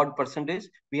some odd percentage.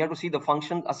 We have to see the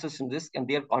function, assets and risk and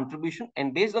their contribution.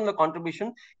 And based on the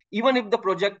contribution, even if the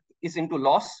project is into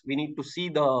loss, we need to see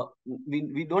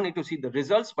we don't need to see the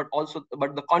results, but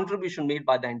the contribution made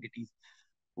by the entities.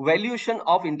 Valuation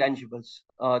of intangibles.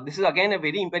 This is again a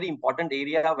very, very important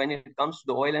area when it comes to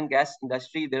the oil and gas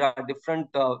industry. There are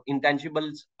different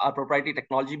intangibles, proprietary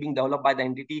technology being developed by the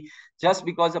entity. Just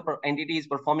because the entity is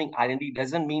performing R&D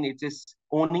doesn't mean it is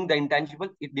owning the intangible.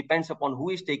 It depends upon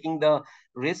who is taking the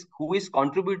risk, who is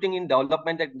contributing in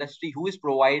development industry, who is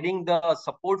providing the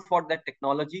support for that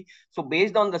technology. So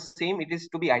based on the same, it is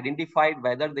to be identified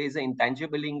whether there is an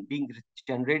intangible being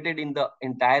generated in the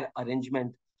entire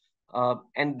arrangement.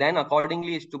 And then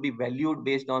accordingly is to be valued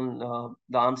based on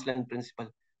the arm's length principle.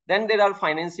 Then there are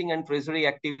financing and treasury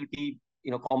activity,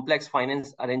 complex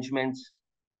finance arrangements,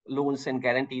 loans and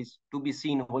guarantees to be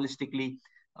seen holistically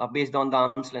based on the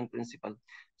arm's length principle.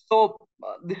 So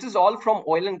this is all from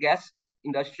oil and gas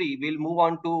industry. We'll move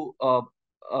on to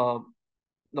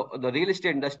the real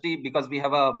estate industry because we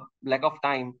have a lack of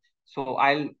time. So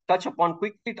I'll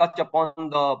quickly touch upon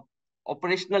the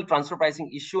operational transfer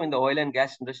pricing issue in the oil and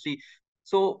gas industry.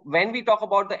 So when we talk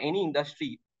about any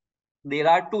industry, there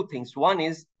are two things. One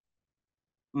is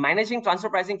managing transfer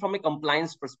pricing from a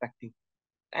compliance perspective.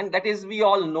 And that is, we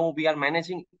all know we are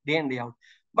managing day in, day out.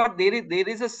 But there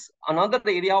is another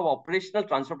area of operational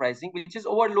transfer pricing, which is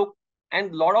overlooked,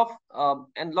 and lot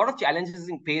of challenges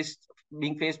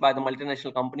being faced by the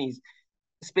multinational companies,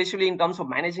 especially in terms of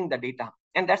managing the data.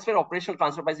 And that's where operational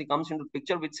transfer pricing comes into the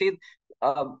picture,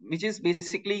 which is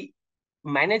basically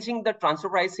managing the transfer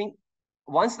pricing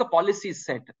once the policy is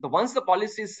set. Once the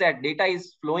policy is set, data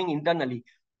is flowing internally.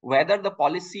 Whether the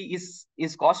policy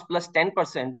is cost plus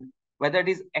 10%, whether it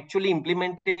is actually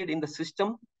implemented in the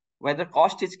system, whether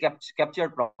cost is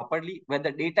captured properly,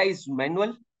 whether data is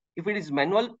manual. If it is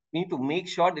manual, we need to make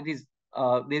sure that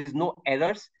there is no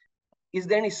errors. Is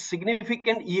there any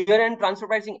significant year-end transfer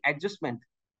pricing adjustment?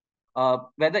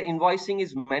 Whether invoicing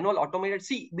is manual, automated.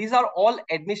 See, these are all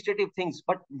administrative things,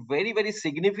 but very, very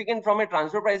significant from a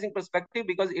transfer pricing perspective,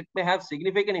 because it may have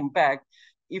significant impact.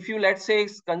 If you, let's say,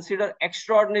 consider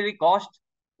extraordinary cost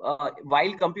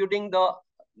while computing the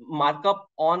markup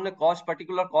on a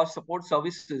particular cost support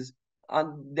services,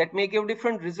 that may give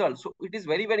different results. So it is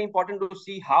very, very important to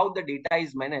see how the data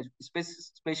is managed,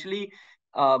 especially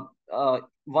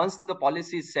once the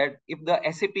policy is set. If the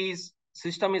SAP's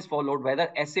system is followed, whether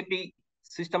SAP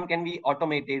system can be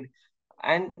automated,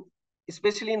 and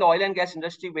especially in the oil and gas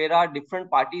industry, where there are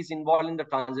different parties involved in the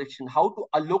transaction, how to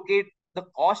allocate the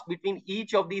cost between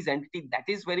each of these entities, that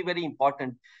is very, very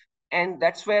important. And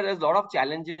that's where there's a lot of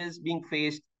challenges being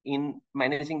faced in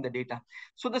managing the data.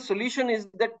 So the solution is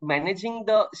that managing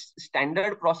the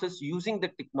standard process using the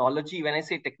technology. When I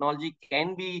say technology,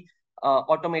 can be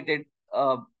automated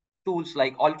tools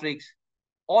like Alteryx,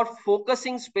 or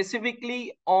focusing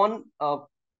specifically on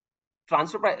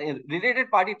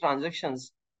related party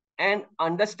transactions and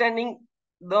understanding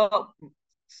the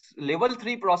level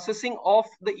 3 processing of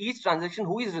each transaction,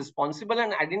 who is responsible,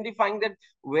 and identifying that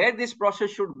where this process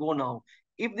should go now.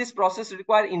 If this process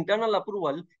requires internal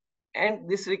approval and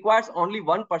this requires only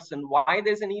one person, why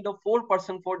there's a need of 4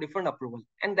 person for different approval?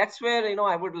 And that's where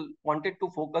I would wanted to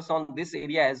focus on this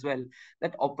area as well,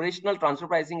 that operational transfer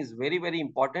pricing is very, very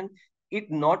important. It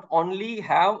not only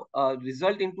have a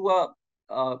result into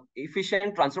a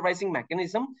efficient transfer pricing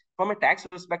mechanism from a tax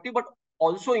perspective, but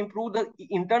also improve the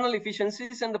internal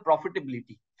efficiencies and the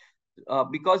profitability,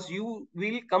 because you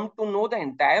will come to know the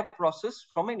entire process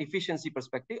from an efficiency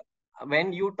perspective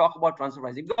when you talk about transfer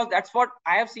pricing. Because that's what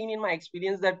I have seen in my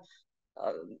experience, that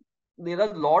there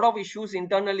are a lot of issues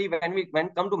internally when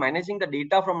come to managing the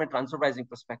data from a transfer pricing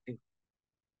perspective.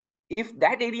 If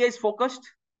that area is focused,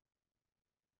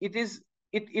 it is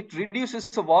it reduces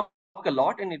the work a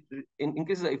lot, and it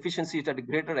increases the efficiency at a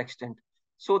greater extent.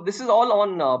 So this is all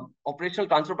on operational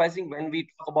transfer pricing. When we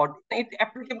talk about it,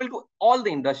 applicable to all the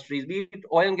industries, be it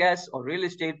oil and gas or real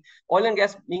estate. Oil and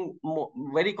gas being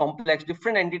very complex,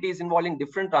 different entities involving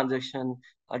different transactions,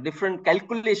 different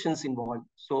calculations involved.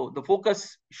 So the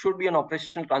focus should be on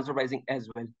operational transfer pricing as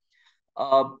well.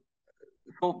 Uh,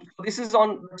 so this is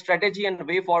on strategy and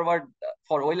way forward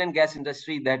for oil and gas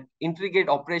industry, that integrate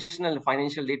operational and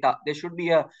financial data. There should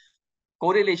be a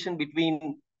correlation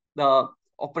between the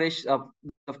operation of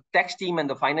the tax team and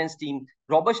the finance team.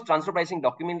 Robust transfer pricing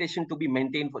documentation to be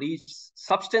maintained for each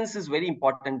substance is very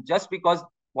important. Just because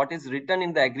what is written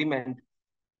in the agreement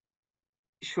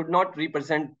should not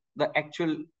represent the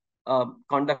actual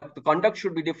conduct. The conduct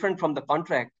should be different from the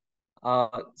contract.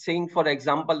 Saying, for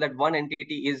example, that one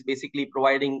entity is basically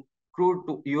providing crude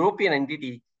to European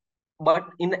entity, but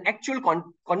in the actual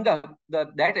conduct,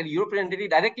 that European entity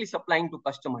directly supplying to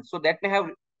customers. So that may have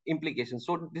implications.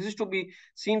 So this is to be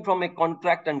seen from a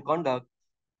contract and conduct.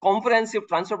 Comprehensive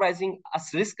transfer pricing as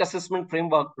risk assessment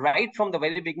framework right from the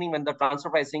very beginning when the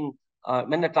transfer pricing,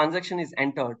 when the transaction is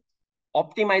entered.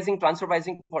 Optimizing transfer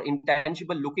pricing for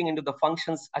intangible, looking into the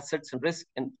functions, assets, and risk,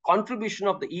 and contribution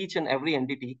of the each and every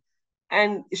entity,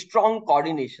 and strong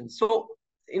coordination. So,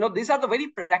 these are the very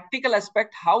practical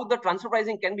aspect how the transfer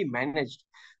pricing can be managed.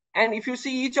 And if you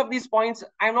see each of these points,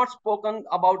 I have not spoken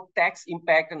about tax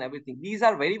impact and everything. These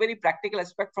are very, very practical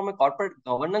aspect from a corporate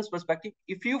governance perspective.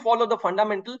 If you follow the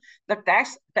fundamental, the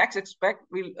tax aspect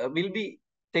will be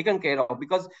taken care of,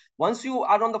 because once you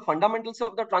are on the fundamentals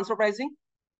of the transfer pricing,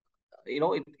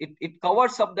 it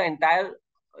covers up the entire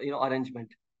arrangement.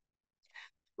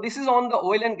 This is on the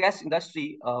oil and gas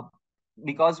industry.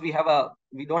 Because we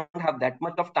don't have that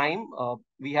much of time,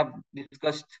 we have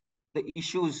discussed the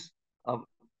issues,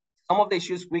 some of the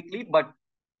issues quickly, but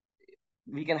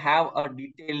we can have a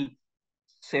detailed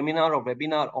seminar or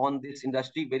webinar on this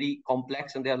industry, very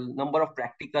complex, and there are a number of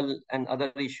practical and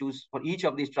other issues for each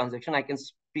of these transactions. I can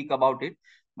speak about it,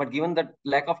 but given the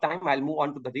lack of time, I'll move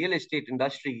on to the real estate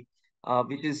industry,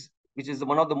 which is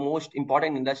one of the most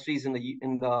important industries in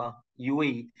the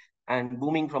UAE, and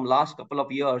booming from last couple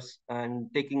of years, and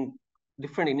taking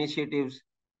different initiatives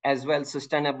as well,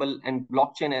 sustainable and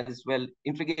blockchain as well,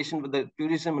 integration with the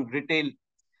tourism and retail.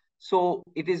 So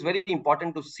it is very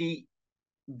important to see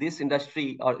this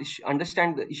industry or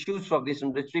understand the issues of this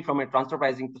industry from a transfer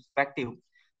pricing perspective.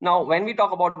 Now, when we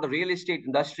talk about the real estate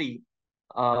industry,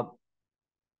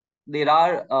 there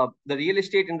are the real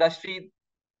estate industry.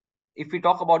 If we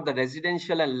talk about the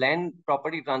residential and land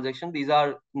property transaction, these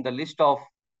are in the list of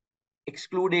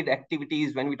excluded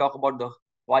activities when we talk about the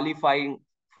qualifying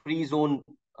free zone,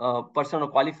 person or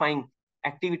qualifying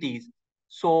activities.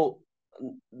 So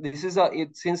this is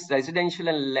since residential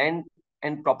and land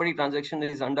and property transaction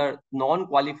is under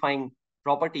non-qualifying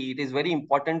property, it is very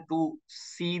important to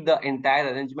see the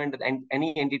entire arrangement and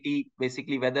any entity,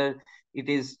 basically whether it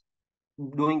is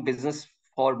doing business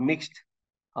for mixed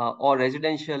or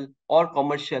residential or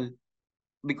commercial.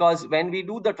 Because when we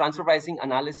do the transfer pricing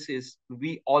analysis,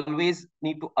 we always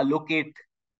need to allocate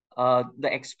the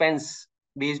expense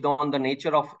based on the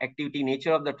nature of activity,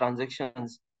 nature of the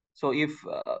transactions. So if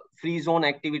free zone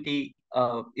activity,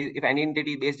 if an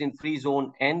entity based in free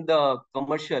zone and the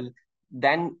commercial,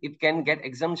 then it can get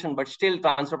exemption, but still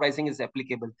transfer pricing is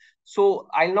applicable. So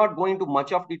I'll not go into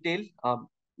much of detail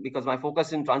because my focus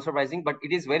is in transfer pricing, but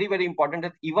it is very, very important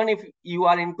that even if you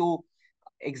are into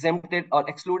exempted or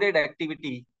excluded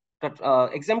activity,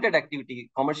 exempted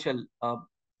activity, commercial,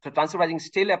 the transfer pricing is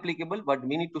still applicable, but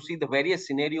we need to see the various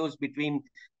scenarios between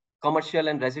commercial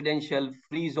and residential,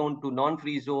 free zone to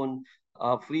non-free zone,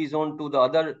 free zone to the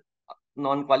other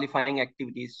non-qualifying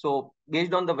activities. So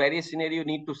based on the various scenario, you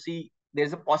need to see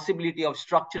there's a possibility of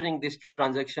structuring this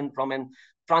transaction from an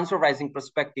transfer pricing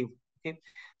perspective. Okay,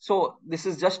 so this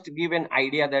is just to give an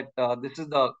idea that this is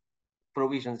the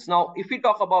provisions. Now, if we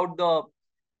talk about the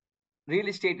real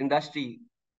estate industry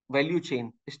value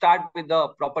chain, start with the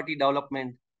property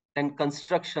development, then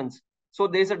constructions. So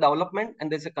there's a development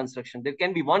and there's a construction. There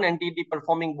can be one entity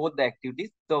performing both the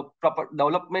activities. The proper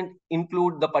development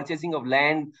include the purchasing of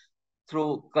land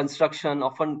through construction,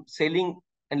 often selling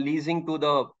and leasing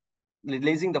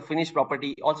the finished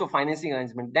property, also financing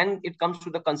arrangement. Then it comes to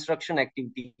the construction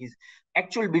activities,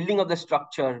 actual building of the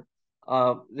structure,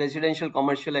 residential,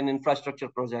 commercial, and infrastructure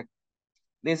project.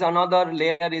 There's another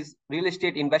layer is real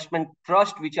estate investment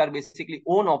trust, which are basically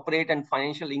own, operate, and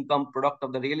financial income product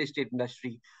of the real estate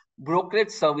industry. brokerage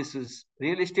services,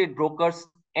 real estate brokers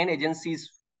and agencies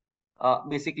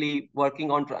basically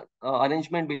working on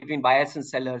arrangement between buyers and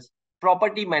sellers,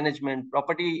 property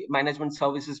management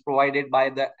services provided by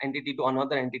the entity to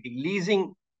another entity,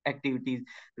 leasing activities,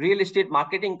 real estate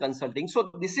marketing consulting.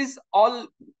 So this is all,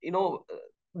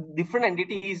 different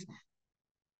entities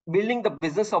building the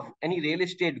business of any real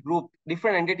estate group.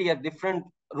 Different entity have different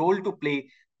role to play.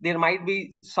 There might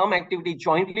be some activity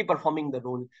jointly performing the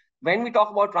role. When we talk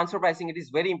about transfer pricing, it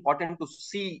is very important to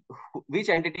see which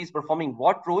entity is performing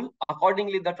what role.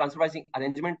 Accordingly, the transfer pricing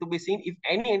arrangement to be seen. If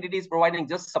any entity is providing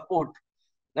just support,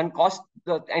 then cost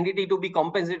the entity to be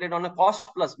compensated on a cost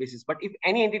plus basis. But if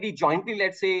any entity jointly,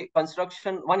 let's say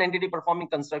construction, one entity performing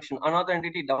construction, another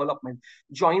entity development,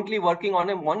 jointly working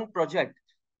on one project,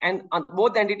 and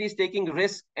both entities taking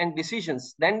risk and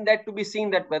decisions, then that to be seen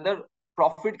that whether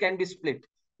profit can be split.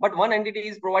 But one entity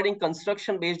is providing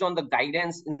construction based on the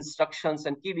guidance, instructions,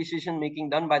 and key decision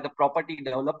making done by the property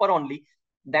developer only,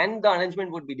 then the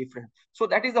arrangement would be different. So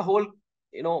that is the whole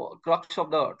crux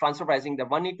of the transfer pricing, that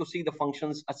one need to see the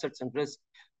functions, assets, and risk.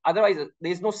 Otherwise,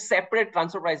 there is no separate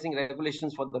transfer pricing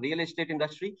regulations for the real estate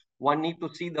industry. One need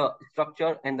to see the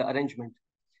structure and the arrangement.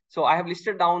 So I have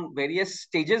listed down various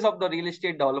stages of the real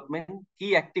estate development,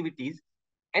 key activities,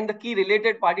 and the key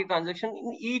related party transaction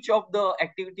in each of the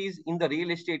activities in the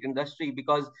real estate industry,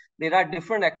 because there are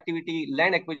different activity: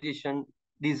 land acquisition,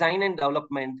 design and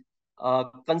development,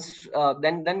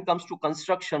 then comes to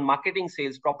construction, marketing,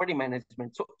 sales, property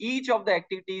management. So each of the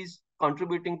activities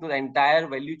contributing to the entire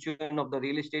value chain of the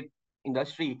real estate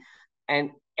industry,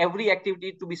 and every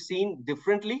activity to be seen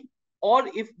differently, or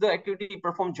if the activity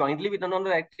performed jointly with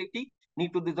another activity,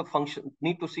 need to do the function,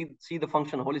 need to see the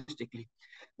function holistically.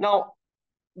 Now,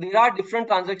 there are different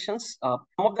transactions. Some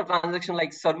of the transactions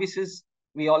like services,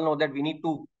 we all know that we need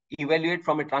to evaluate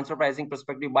from a transfer pricing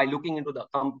perspective by looking into the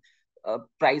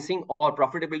pricing or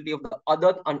profitability of the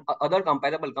other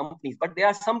comparable companies. But there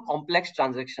are some complex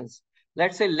transactions.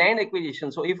 Let's say land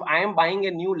acquisition. So if I am buying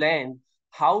a new land,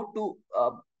 how to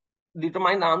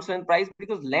determine the arm's length price?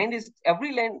 Because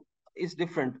every land is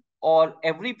different, or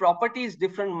every property is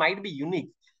different, might be unique.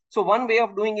 So one way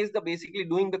of doing is basically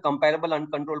doing the comparable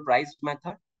uncontrolled price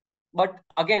method. But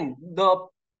again,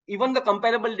 even the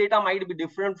comparable data might be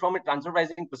different from a transfer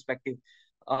pricing perspective.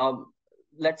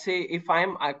 Let's say if I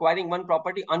am acquiring one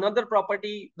property, another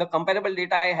property, the comparable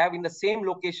data I have in the same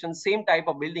location, same type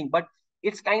of building, but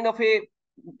it's kind of a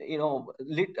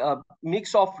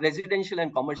mix of residential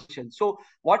and commercial. So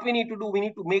what we need to do, we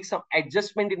need to make some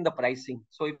adjustment in the pricing.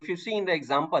 So if you see in the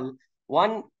example,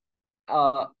 one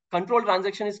controlled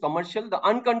transaction is commercial, the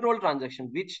uncontrolled transaction,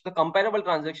 which the comparable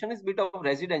transaction is bit of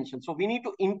residential. So we need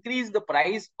to increase the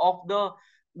price of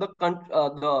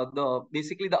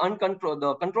basically the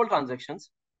controlled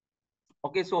transactions.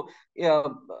 Okay, so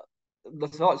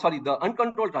the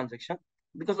uncontrolled transaction,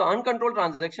 because the uncontrolled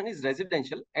transaction is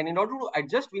residential, and in order to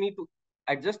adjust, we need to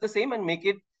adjust the same and make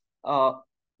it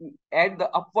add the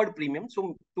upward premium,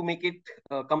 so to make it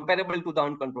comparable to the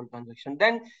uncontrolled transaction.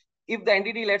 Then if the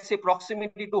entity, let's say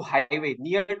proximity to highway,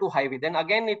 near to highway, then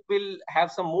again it will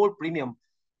have some more premium,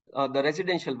 the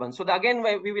residential one. So again,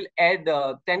 we will add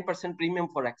 10% premium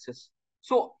for access.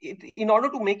 So in order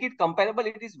to make it comparable,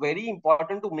 it is very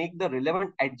important to make the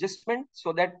relevant adjustment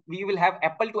so that we will have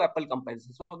apple to apple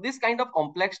comparison. So this kind of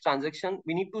complex transaction,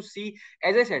 we need to see,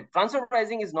 as I said, transfer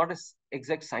pricing is not an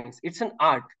exact science, it's an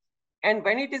art. And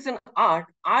when it is an art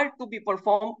to be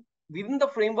performed within the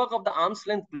framework of the arm's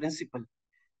length principle.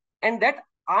 And that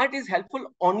art is helpful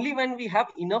only when we have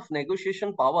enough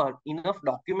negotiation power, enough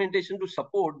documentation to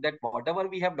support that whatever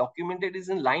we have documented is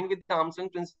in line with the arm's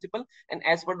length principle and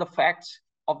as per the facts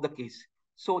of the case.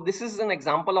 So this is an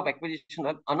example of acquisition.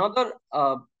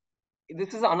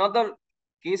 This is another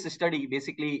case study,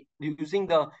 basically using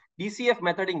the DCF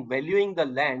method in valuing the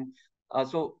land.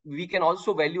 So we can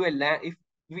also value a land. If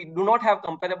we do not have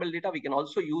comparable data, we can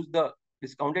also use the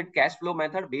discounted cash flow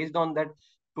method. Based on that,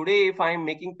 today, if I am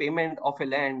making payment of a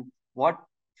land,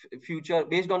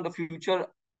 based on the future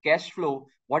cash flow,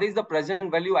 what is the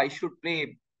present value I should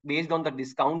pay based on the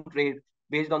discount rate,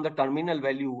 based on the terminal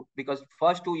value? Because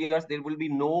first 2 years there will be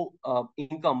no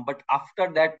income, but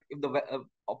after that, if the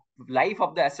life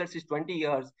of the assets is 20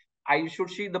 years, I should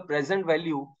see the present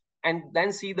value and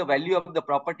then see the value of the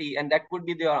property, and that would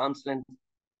be their arm's length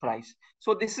price.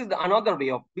 So this is another way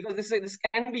of, because this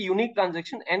can be unique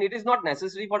transaction, and it is not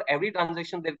necessary for every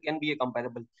transaction there can be a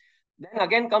comparable. Then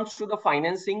again comes to the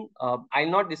financing. I'll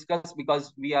not discuss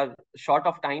because we are short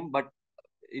of time, but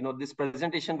this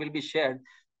presentation will be shared.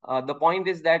 The point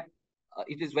is that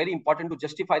it is very important to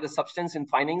justify the substance in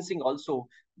financing also.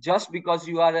 Just because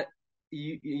you are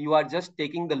you are just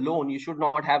taking the loan. You should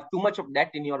not have too much of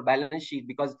debt in your balance sheet,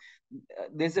 because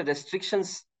there's a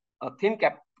restrictions, a thin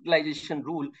capitalization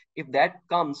rule. If that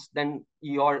comes, then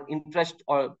your interest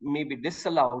or maybe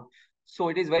disallowed. So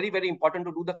it is very, very important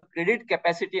to do the credit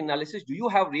capacity analysis. Do you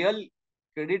have real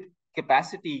credit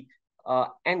capacity?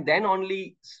 And then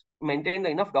only maintain the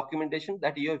enough documentation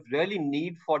that you really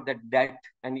need for that debt,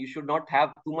 and you should not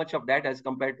have too much of that as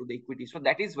compared to the equity. So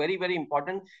that is very, very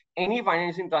important. Any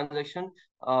financing transaction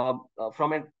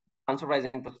from a transfer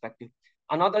pricing perspective.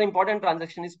 Another important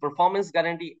transaction is performance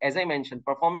guarantee. As I mentioned,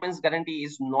 performance guarantee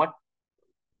is not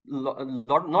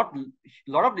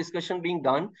lot of discussion being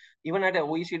done even at a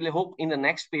OECD. I hope in the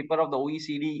next paper of the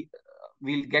OECD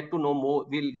we'll get to know more.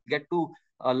 We'll get to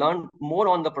learn more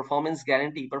on the performance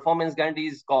guarantee. Performance guarantee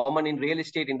is common in real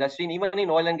estate industry and even in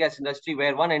oil and gas industry,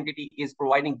 where one entity is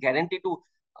providing guarantee to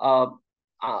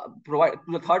provide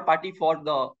to the third party for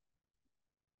the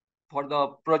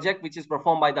project which is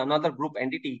performed by the another group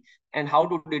entity. And how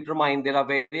to determine, there are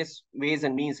various ways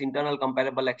and means: internal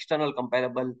comparable, external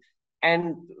comparable,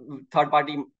 and third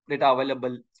party data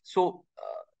available. So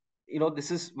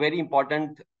this is very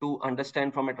important to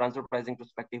understand from a transfer pricing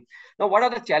perspective. Now, what are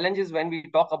the challenges when we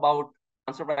talk about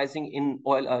transfer pricing in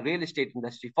oil real estate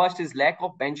industry? First is lack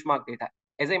of benchmark data.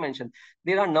 As I mentioned,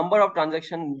 there are a number of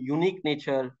transaction unique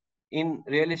nature in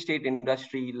real estate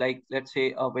industry. Like, let's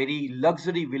say a very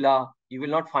luxury villa, you will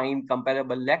not find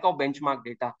comparable. Lack of benchmark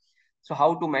data. So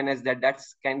how to manage that?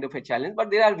 That's kind of a challenge.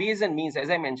 But there are ways and means. As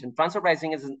I mentioned, transfer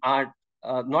pricing is an art,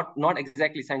 not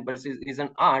exactly science, but is an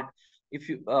art. If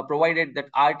you provided that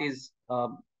art is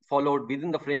followed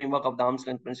within the framework of the arm's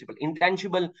length principle.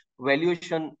 Intangible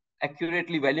valuation,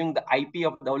 accurately valuing the IP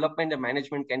of development and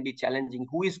management can be challenging.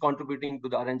 Who is contributing to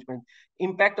the arrangement?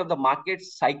 Impact of the market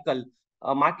cycle.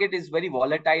 Market is very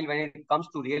volatile when it comes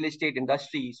to real estate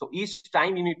industry. So each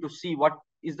time you need to see what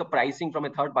is the pricing from a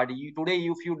third party. Today,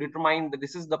 if you determine that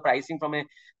this is the pricing from a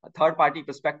third party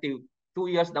perspective, 2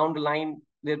 years down the line,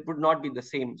 they would not be the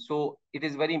same. So it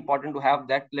is very important to have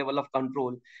that level of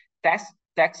control.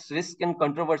 Tax risk and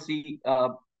controversy.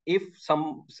 If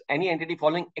any entity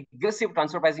following aggressive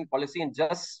transfer pricing policy and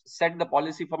just set the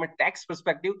policy from a tax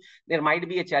perspective, there might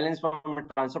be a challenge from a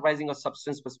transfer pricing or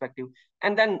substance perspective.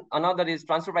 And then another is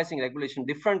transfer pricing regulation.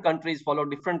 Different countries follow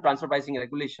different transfer pricing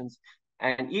regulations,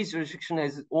 and each jurisdiction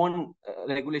has its own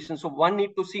regulations. So one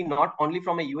need to see not only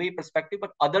from a UAE perspective, but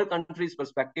other countries'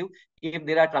 perspective. If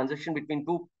there are transactions between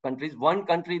two countries, one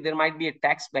country, there might be a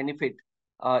tax benefit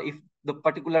if the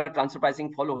particular transfer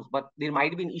pricing follows, but there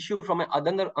might be an issue from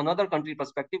another country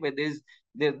perspective, where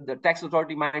the tax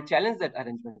authority might challenge that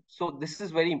arrangement. So this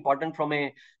is very important from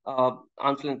a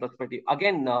arm's length perspective.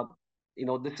 Again,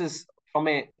 this is from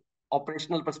a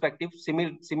operational perspective,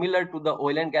 similar to the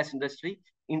oil and gas industry.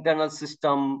 Internal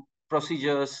system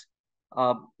procedures,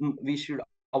 we should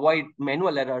avoid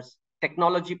manual errors.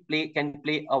 Technology can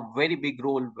play a very big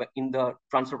role in the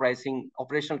transfer pricing,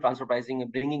 operational transfer pricing,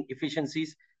 and bringing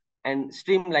efficiencies and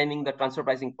streamlining the transfer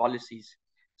pricing policies.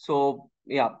 So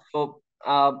yeah, so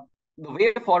the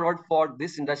way forward for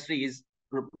this industry is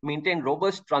maintain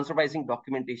robust transfer pricing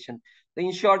documentation. They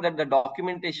ensure that the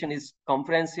documentation is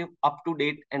comprehensive, up to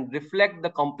date, and reflect the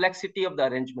complexity of the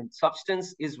arrangement.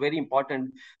 Substance is very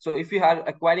important. So if you are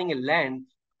acquiring a land,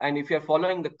 and if you're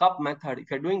following the cup method, if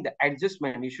you're doing the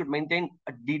adjustment, you should maintain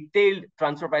a detailed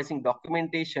transfer pricing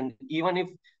documentation. Even if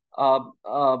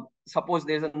suppose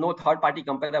there's no third-party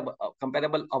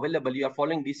comparable available, you are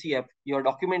following DCF, your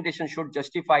documentation should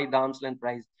justify the arm's length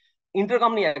price.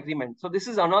 Intercompany agreement. So this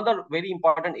is another very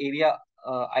important area.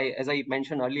 As I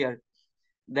mentioned earlier,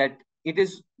 that it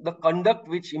is the conduct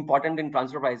which important in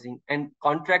transfer pricing, and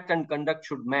contract and conduct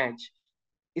should match.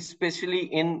 Especially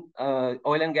in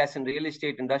oil and gas and real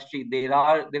estate industry,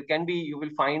 there can be, you will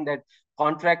find that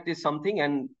contract is something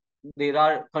and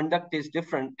conduct is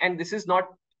different, and this is not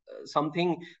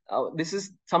something. This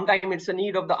is sometimes it's a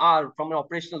need of the hour from an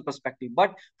operational perspective,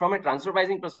 but from a transfer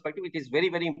pricing perspective, it is very,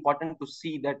 very important to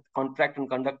see that contract and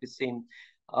conduct is same.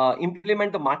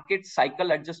 Implement the market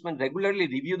cycle adjustment, regularly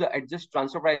review the adjust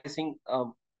transfer pricing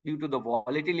due to the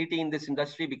volatility in this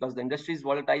industry, because the industry is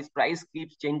volatile, price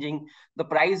keeps changing. The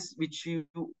price which you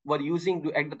were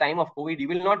using at the time of COVID, you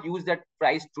will not use that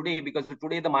price today, because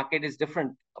today the market is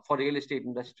different for real estate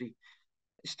industry.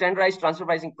 Standardized transfer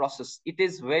pricing process. It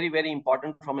is very, very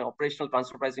important from an operational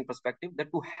transfer pricing perspective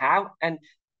that to have an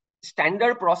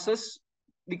standard process,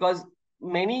 because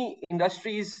many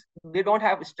industries, they don't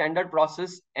have a standard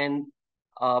process, and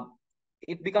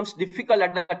it becomes difficult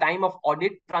at the time of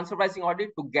audit, transfer pricing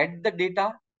audit, to get the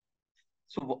data.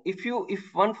 So if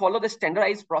one follow the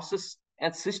standardized process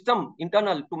and system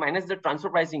internal to manage the transfer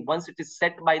pricing, once it is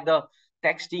set by the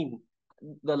tax team,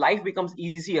 the life becomes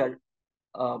easier.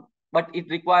 Uh, but it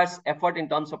requires effort in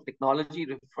terms of technology,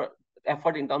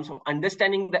 effort in terms of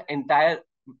understanding the entire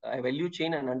value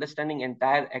chain and understanding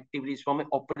entire activities from an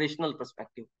operational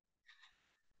perspective.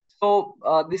 So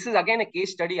this is again a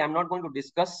case study. I'm not going to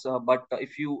discuss, but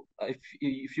if you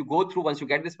go through, once you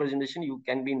get this presentation, you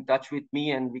can be in touch with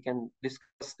me and we can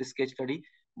discuss this case study.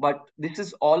 But this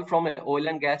is all from an oil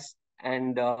and gas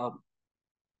and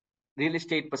real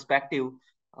estate perspective.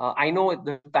 I know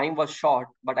the time was short,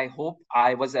 but I hope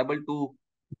I was able to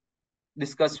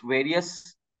discuss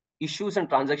various issues and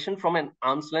transactions from an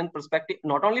arm's length perspective,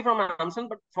 not only from an arm's length,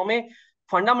 but from a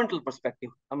fundamental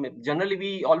perspective. I mean, generally,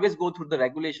 we always go through the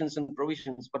regulations and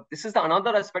provisions, but this is the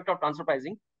another aspect of transfer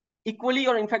pricing, equally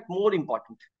or in fact more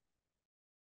important.